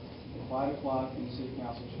 22nd, at 5 o'clock in the city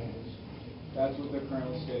council chambers. That's what they're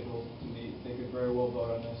currently scheduled to meet. They could very well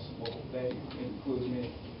vote on this. Well, they includes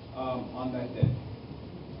me on that day.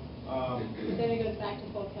 Then it goes back to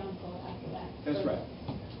full council after that. That's right.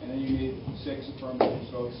 And then you need 6 affirmative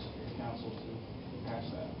votes of the council to pass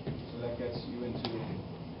that. So that gets you into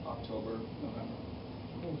October, November.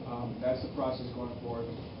 That's the process going forward.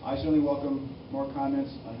 I certainly welcome more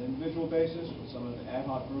comments on an individual basis with some of the ad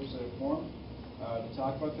hoc groups that have formed to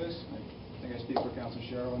talk about this. I think I speak for Councilor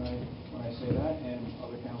Sherrill when I say that, and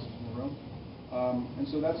other councils in the room. And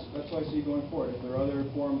so that's what I see going forward. If there are other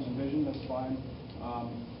forums and vision, that's fine.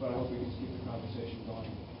 But I hope we can just keep the conversation going.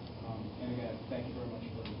 And again, thank you very much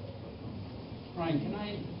for Brian,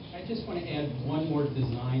 I just want to add one more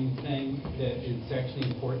design thing that is actually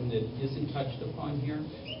important that isn't touched upon here.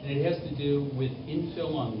 And it has to do with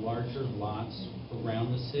infill on larger lots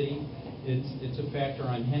around the city. It's a factor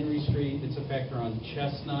on Henry Street. It's a factor on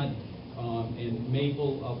Chestnut and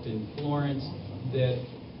Maple up in Florence that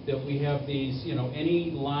we have these,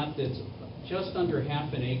 any lot that's just under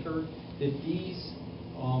half an acre, that these,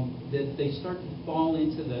 that they start to fall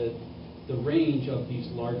into the range of these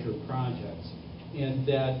larger projects. And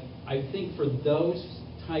that I think for those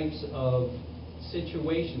types of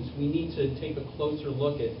situations, we need to take a closer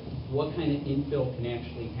look at what kind of infill can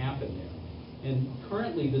actually happen there. And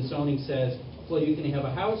currently the zoning says, well, you can have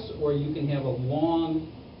a house or you can have a long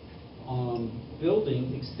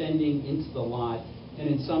building extending into the lot. And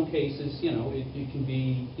in some cases, it can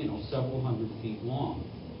be, several hundred feet long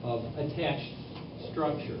of attached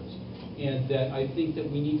structures. And that I think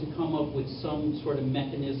that we need to come up with some sort of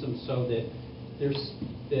mechanism so that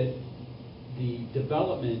that the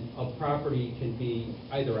development of property can be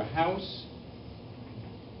either a house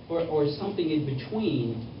or something in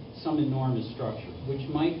between some enormous structure, which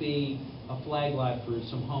might be a flag lot for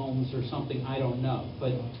some homes or something, I don't know.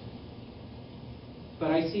 But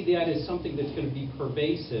I see that as something that's going to be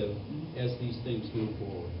pervasive as these things move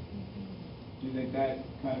forward. Do you think that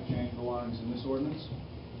kind of change belongs in this ordinance?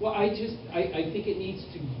 Well, I think it needs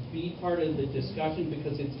to be part of the discussion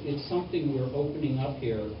because it's something we're opening up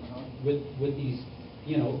here with these,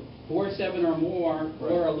 4, 7 or more,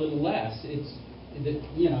 or a little less. It's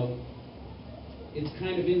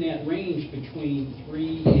kind of in that range between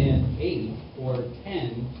 3 and 8 or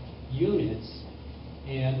 10 units,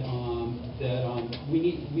 and we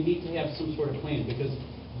need to have some sort of plan because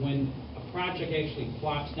when a project actually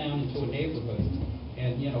plops down into a neighborhood.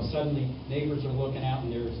 And, suddenly neighbors are looking out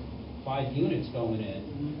and there's 5 units going in.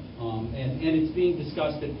 And it's being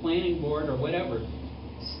discussed at planning board or whatever.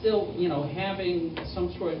 Still, having some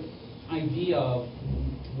sort of idea of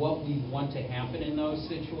what we want to happen in those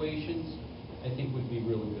situations, I think would be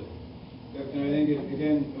really good. And I think it,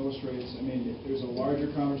 again, illustrates, if there's a larger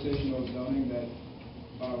conversation about zoning that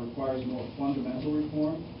requires more fundamental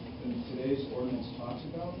reform than today's ordinance talks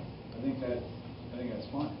about, I think that's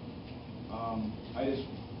fine. I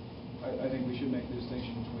think we should make the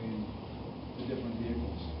distinction between the different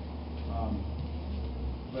vehicles.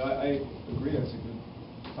 But I agree that's a good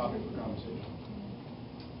topic for conversation.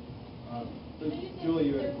 Julie,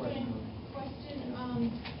 you had a question.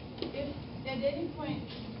 If at any point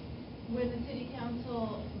when the city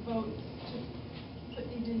council votes to put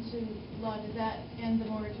these into law, does that end the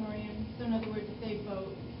moratorium? So in other words, if they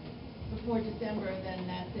vote before December, then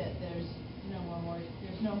that's it. There's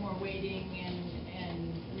no more waiting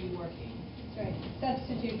and reworking. That's right.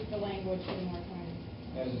 Substitute the language for the moratorium.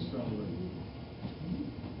 As it's currently written.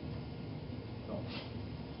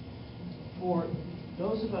 For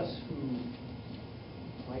those of us who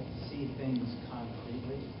like to see things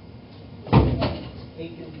concretely,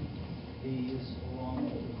 taken these along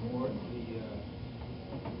with the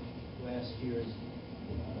last year's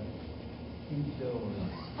infill or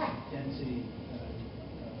density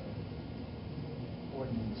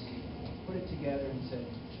ordinance, put it together and said,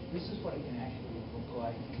 this is what it can actually look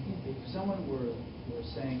like. If someone were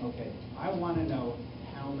saying, okay, I want to know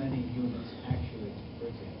how many units actually, for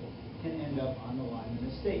example, can end up on the Lyman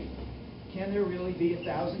estate. Can there really be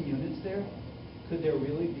 1,000 units there? Could there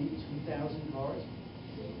really be 2,000 cars?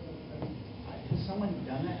 Has someone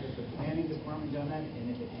done that? Has the planning department done that? And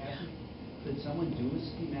if it hasn't, could someone do a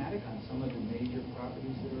schematic on some of the major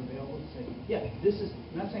properties that are available and say, yeah, this is,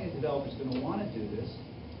 I'm not saying a developer's going to want to do this.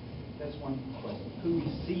 That's one question. Could we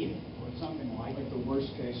see it or something like it? The worst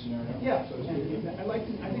case scenario. Yeah. So I think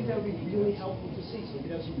that would be really helpful to see so we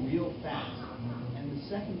could have some real facts. And the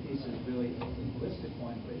second piece is really a linguistic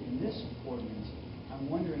one, but in this ordinance, I'm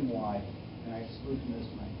wondering why, and I exclude from this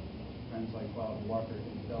my friends like Bob Walker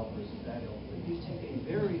and developers of that ilk, but if you take a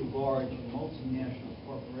very large multinational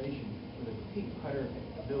corporation with a cookie-cutter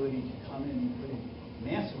ability to come in and put in a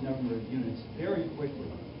massive number of units very quickly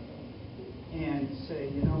and say,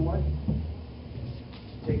 you know what,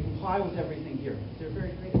 they comply with everything here. They're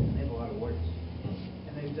very creative and they have a lot of lawyers.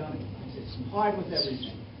 And they've done it. It's complied with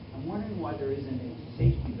everything. I'm wondering why there isn't a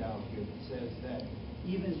safety valve here that says that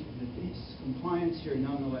even this compliance here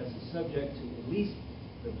nonetheless is subject to at least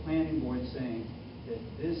the planning board saying that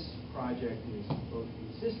this project is both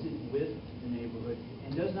consistent with the neighborhood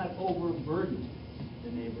and does not overburden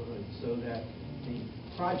the neighborhood, so that the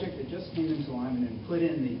project that just came into Lyman and put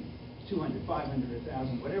in the 200, 500,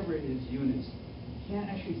 1,000, whatever it is, units, can't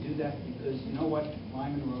actually do that because, you know what,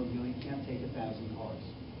 Lyman Road really can't take 1,000 cars.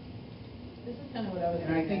 This is kind of what I was.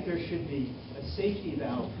 And I think there should be a safety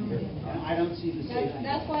valve here, and I don't see the safety.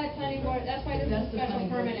 That's why planning board, that's why this is special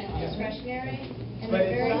permanent and discretionary. And But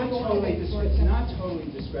they're very it's not totally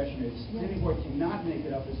discretionary. The planning board cannot make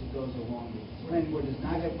it up as it goes along. The planning board does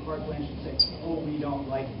not have carte blanche to say, oh, we don't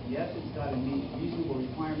like it. Yes, it's got to meet reasonable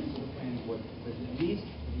requirements of the planning board, but it meets,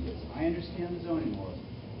 as I understand the zoning laws,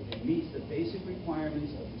 it meets the basic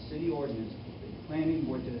requirements of the city ordinance. The planning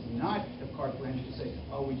board does not have carte blanche to say,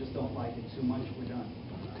 oh, we just don't like it too much, we're done.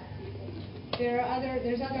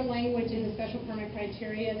 There's other language in the special permit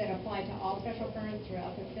criteria that apply to all special permits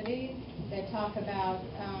throughout the city that talk about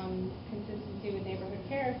consistency with neighborhood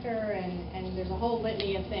character, and there's a whole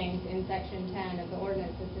litany of things in section 10 of the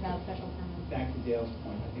ordinance that's about special permits. Back to Dale's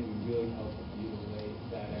point, I think it would really help if you lay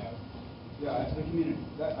that out. Yeah, To the community.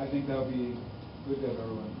 I think that would be good to have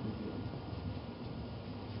everyone review.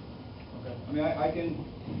 Okay. I mean,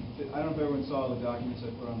 I don't know if everyone saw the documents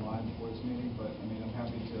I put online before this meeting, but I mean, I'm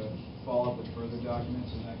happy to follow up with further documents,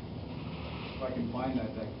 and that, if I can find that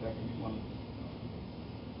could be one.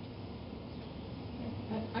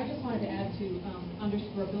 I just wanted to add to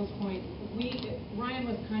underscore Bill's point. Ryan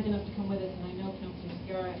was kind enough to come with us, and I know Councilor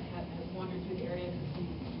Sciarra has wandered through the area because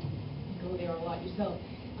you go there a lot yourself.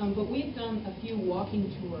 But we've done a few walking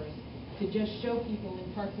tours to just show people in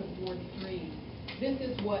parts of Ward 3, this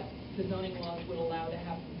is what the zoning laws would allow to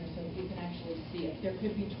happen here, so that you can actually see it. There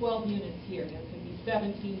could be 12 units here, there could be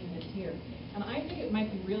 17 units here. And I think it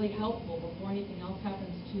might be really helpful before anything else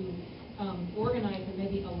happens to organize and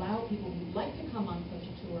maybe allow people who'd like to come on such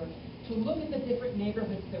a tour to look at the different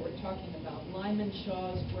neighborhoods that we're talking about, Lyman,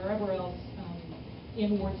 Shaw's, wherever else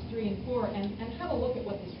in Wards 3 and 4, and have a look at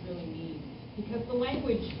what this really means. Because the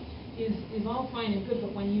language is all fine and good,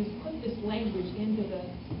 but when you put this language into the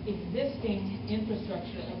existing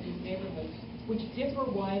infrastructure of these neighborhoods, which differ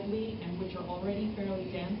widely and which are already fairly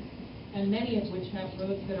dense, and many of which have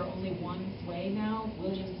roads that are only one way now,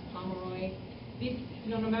 Williams, Pomeroy, these,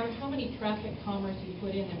 no matter how many traffic commerce you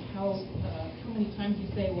put in and how many times you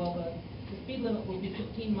say, well, the speed limit will be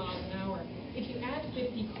 15 miles an hour, if you add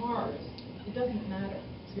 50 cars, it doesn't matter.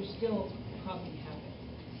 You're still causing havoc.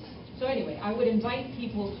 So anyway, I would invite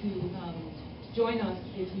people to join us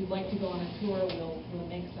if you'd like to go on a tour. We'll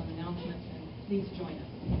make some announcements, and please join us.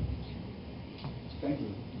 Thank you.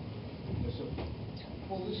 Yes, sir.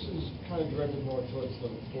 Well, this is kind of directed more towards the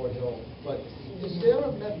Fort Hill, but is there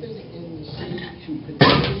a method in the city to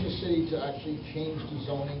petition the city to actually change the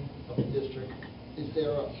zoning of a district? Is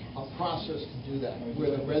there a process to do that,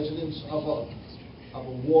 where the residents of a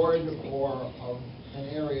ward or of an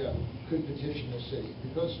area could petition the city?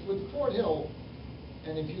 Because with Fort Hill,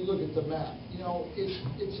 and if you look at the map,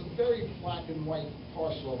 it's a very black and white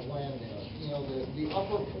parcel of land there. The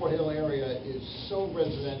upper Fort Hill area is so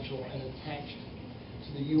residential and attached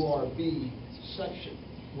to the URB section,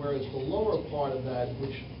 whereas the lower part of that,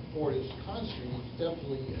 which borders Con Street, is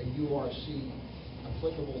definitely a URC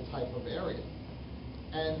applicable type of area.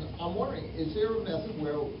 And I'm wondering, is there a method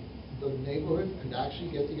where the neighborhood could actually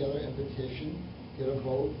get together and petition, get a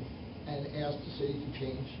vote, and ask the city to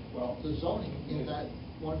change the zoning in that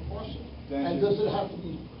one parcel? And does it have to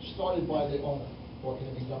be started by the owner, or can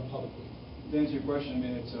it be done publicly? To answer your question, I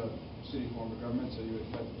mean, it's a city form of government, so you would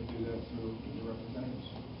have to do that through your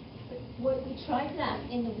representatives. What we tried that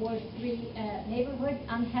in the Ward 3 neighborhood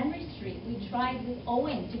on Henry Street. We tried with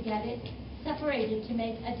Owen to get it separated to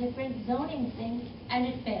make a different zoning thing, and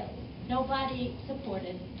it failed. Nobody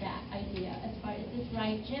supported that idea. As far as this,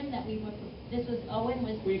 right, Jim, that we were, this was Owen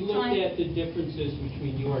was We looked trying. at the differences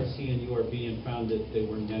between URC and URB and found that they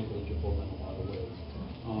were negligible in a lot of ways.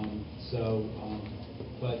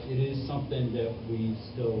 But it is something that we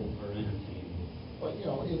still are entertaining. But,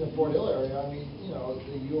 in the Fort Hill area, I mean,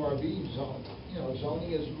 the URB zone,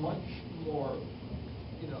 zoning is much more,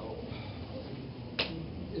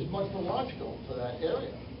 is much more logical for that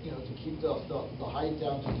area, to keep the height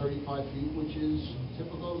down to 35 feet, which is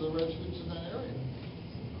typical of the residents in that area.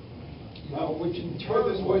 Which in turn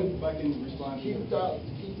would if I can respond keep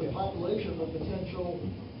the population of a potential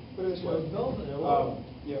development area.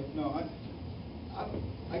 Yeah, no,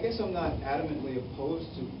 I guess I'm not adamantly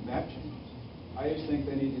opposed to map changes. I just think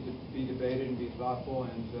they need to be debated and be thoughtful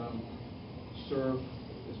and serve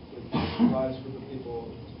as broad a group of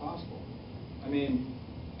people as possible. I mean,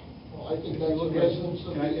 Well, I think If you that's look the at- residents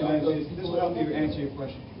of can I- the. can I of the say- This people will help that you live answer there. your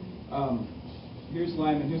question. Here's the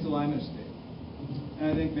Lyman estate.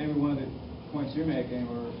 And I think maybe one of the points you're making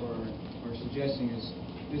or suggesting is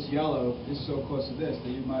this yellow is so close to this that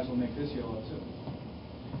you might as well make this yellow too.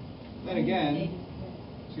 Then again,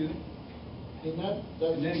 excuse me? And that's.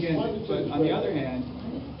 And then again, but on the other hand,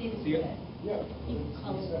 Yeah.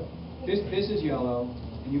 this is yellow,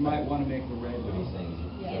 and you might want to make the red. What he's saying is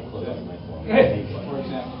you can't close up my form. For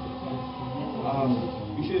example.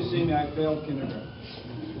 You should have seen me, I failed kindergarten.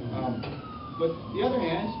 But the other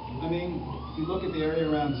hand, I mean, if you look at the area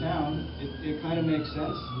around town, it kind of makes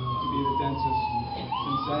sense to be the densest,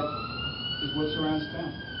 since that is what surrounds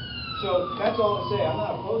town. So that's all to say. I'm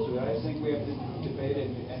not opposed to it. I just think we have to debate it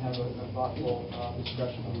and have a thoughtful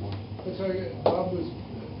discussion on it. But so, Bob was,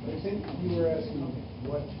 I think you were asking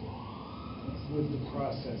what would the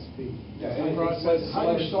process be? Yeah, The and process.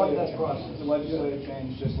 how do you start that process? It's a legislative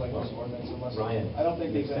change, just like this ordinance, unless, Ryan, I don't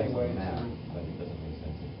think makes there's any sense way on the map, to. but it doesn't make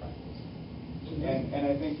sense in practice. And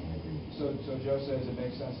I think, so Joe says it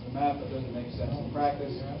makes sense in the map, but doesn't make sense in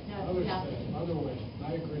practice. Other way,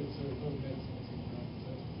 I agree, so it doesn't make sense in practice.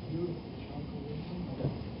 That's a beautiful chunk of wisdom.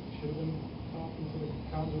 Should have been talking to the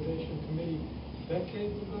conservation committee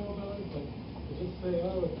decades ago about it, but to just say,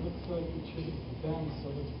 oh, it looks like it should be dense, so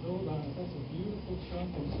let's build on it, that's a beautiful chunk,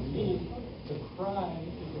 and to me, the crime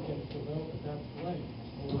if it gets developed, that's right,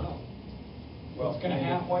 oh well. Well, What's gonna the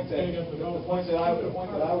happen? point It's gonna get the developed. point that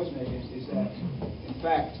I was making is that, in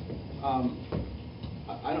fact,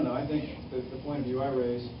 I don't know, I think that the point of view I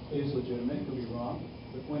raise is legitimate, it could be wrong.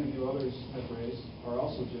 The point of view others have raised are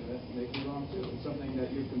also legitimate, and they could be wrong too. It's something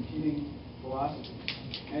that you're competing philosophies.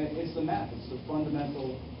 And it's the map, it's the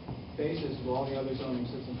fundamental basis of all the other zoning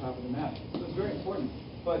sits on top of the map. So it's very important.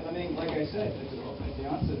 But, I mean, like I said at the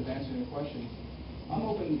onset of answering the question, I'm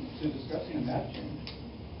open to discussing a map change.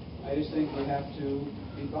 I just think we have to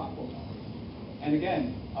be thoughtful. And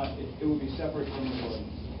again, it would be separate from the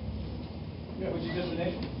ordinance, which is just a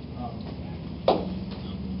nation.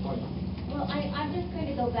 Well, I'm just going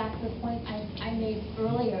to go back to the point I made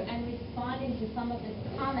earlier and responding to some of the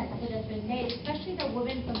comments that have been made, especially the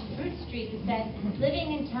woman from Fruit Street who said,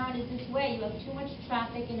 living in town is this way, you have too much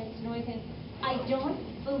traffic and it's noisy. I don't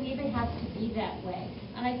believe it has to be that way.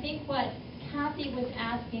 And I think what Kathy was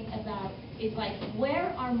asking about is like,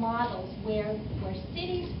 where are models where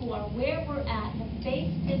cities who are where we're at have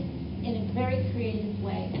faced this in a very creative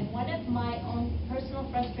way. And one of my own personal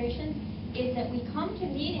frustrations is that we come to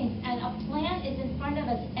meetings and a plan is in front of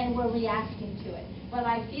us and we're reacting to it. But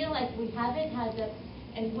I feel like we haven't had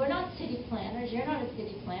and we're not city planners, you're not a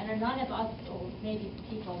city planner, none of us, or maybe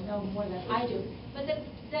people know more than I do, but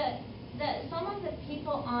some of the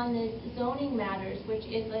people on this zoning matters, which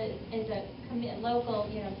is a local,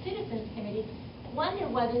 citizens committee, wonder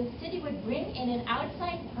whether the city would bring in an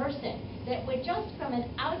outside person that would just from an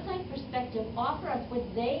outside perspective offer us what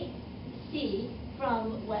they see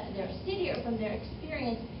from what their city or from their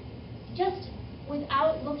experience, just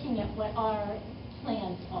without looking at what our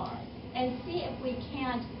plans are, and see if we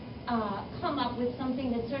can't come up with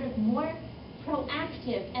something that's sort of more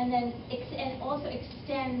proactive, and then and also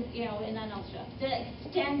extend, and then I'll shut to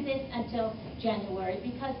extend this until January,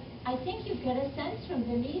 because I think you get a sense from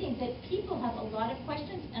the meetings that people have a lot of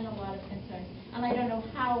questions and a lot of concerns, and I don't know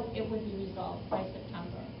how it would be resolved by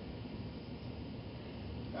September.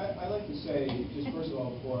 I'd like to say, just first of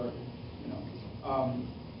all, before,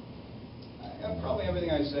 probably everything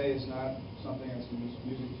I say is not something that's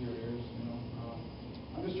music to your ears,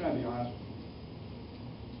 I'm just trying to be honest with you,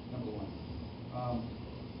 number one.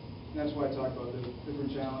 And that's why I talk about the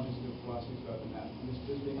different challenges, different philosophies about the map. I'm just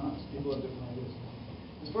being honest. People have different ideas.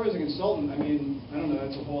 As far as a consultant, I don't know,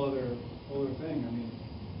 that's a whole other thing.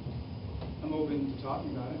 I'm open to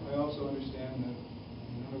talking about it. I also understand that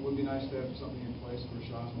it would be nice to have something in place for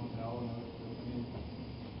Shaw's Motel and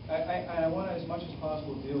I want to, as much as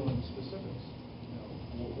possible, deal in specifics.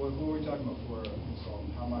 Who are we talking about for a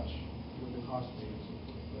consultant? How much would the cost be? And so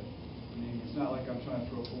forth. But it's not like I'm trying to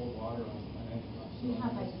throw cold water on anything else. You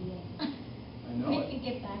have ideas. I know We it. can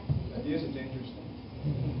get back to you. Ideas are dangerous things.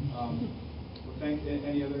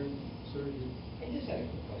 Any other, sir? I just had a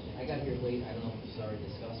quick question. I got here late. I don't know if this is already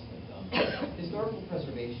discussed, but historical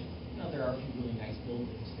preservation. There are a few really nice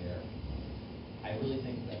buildings there. I really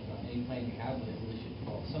think that any plan you have with it really should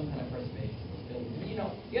involve some kind of preservation of those buildings. And,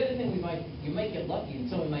 the other thing you might get lucky and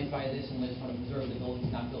someone might buy this and just want to preserve the buildings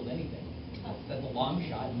and not build anything. That's a long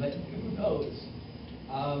shot, but who knows?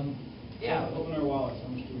 Yeah. Open our wallets. How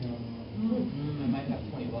much do we have? I might have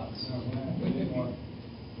 $20. No, we need more.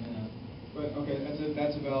 But okay,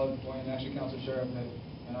 that's a valid point. And actually, Councilor Sheriff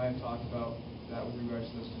and I have talked about that with regards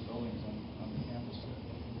to those two buildings on the campus.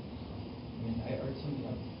 I mean, I heard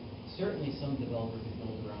certainly some developer could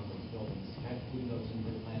build around those buildings, have those in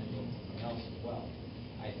their plan and build something else as well.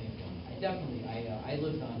 I think, I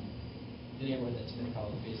lived on the neighborhood that Smith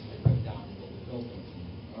College basically ripped down and built a building.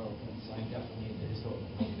 Oh, okay. So I'm definitely into historical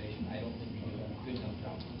preservation. I don't think we do a good enough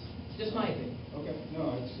job of this. Just my opinion. Okay,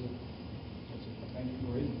 no, thank you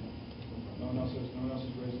for raising that. No one else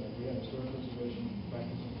has raised that. We have historic preservation back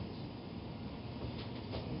in sentence.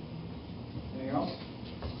 Anything else?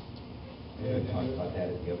 We talked about that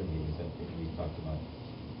at the other meetings. I think we talked about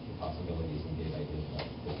the possibilities and gave ideas about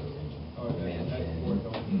preserving the mansion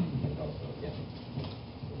and also, yeah.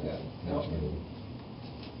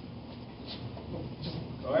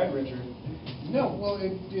 Go ahead, Richard. No, well,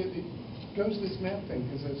 it goes to this map thing,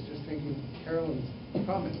 because I was just thinking Carolyn's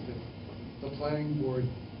comment that the planning board,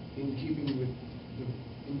 in keeping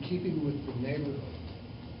with the neighborhood.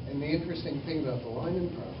 And the interesting thing about the Lyman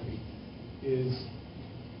property is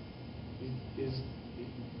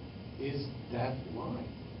that line.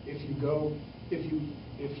 If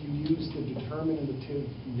you use the determinative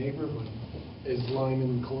neighborhood as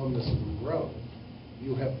Lyman, Columbus, and Monroe,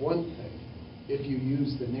 you have one thing. If you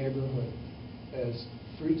use the neighborhood as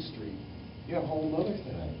Fruit Street, you have a whole other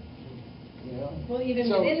thing. You know? Well, even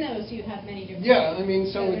So- within those, you have many different. Yeah, I mean,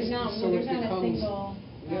 so there's it's, not, so there's it not a becomes, single.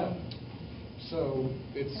 yeah. So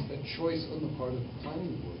it's a choice on the part of the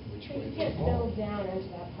planning board, which But way you they can't go. build down into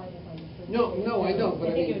that part of the No, I don't, but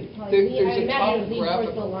I think it mean, would probably lean- there's I a imagine it would lean towards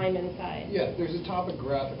the topographical. Lyman side. Yeah, there's a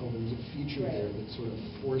topographical, there's a feature Right. there that sort of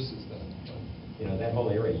forces that. You know, that whole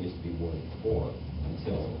area used to be Ward 4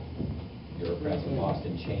 until bureaucrats in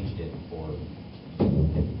Boston changed it for,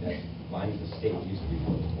 that Lyman's estate used to be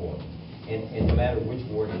Ward 4. And no matter which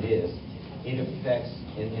ward it is, it affects,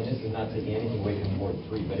 and this is not taking anything away from Ward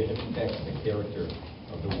 3, but it affects the character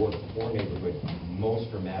of the Ward 4 neighborhood most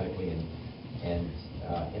dramatically and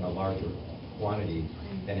in a larger quantity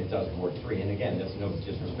than it does Ward 3. And again, that's no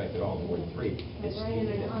disrespect at all to Ward 3. It's,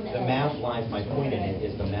 the map lines, my point in it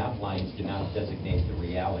is the map lines do not designate the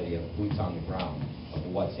reality of boots on the ground, of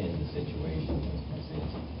what's in the situation.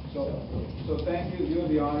 So thank you. You would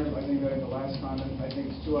be honored. I think that in the last comment, I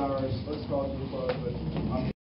think it's 2 hours. Let's call it to a close, but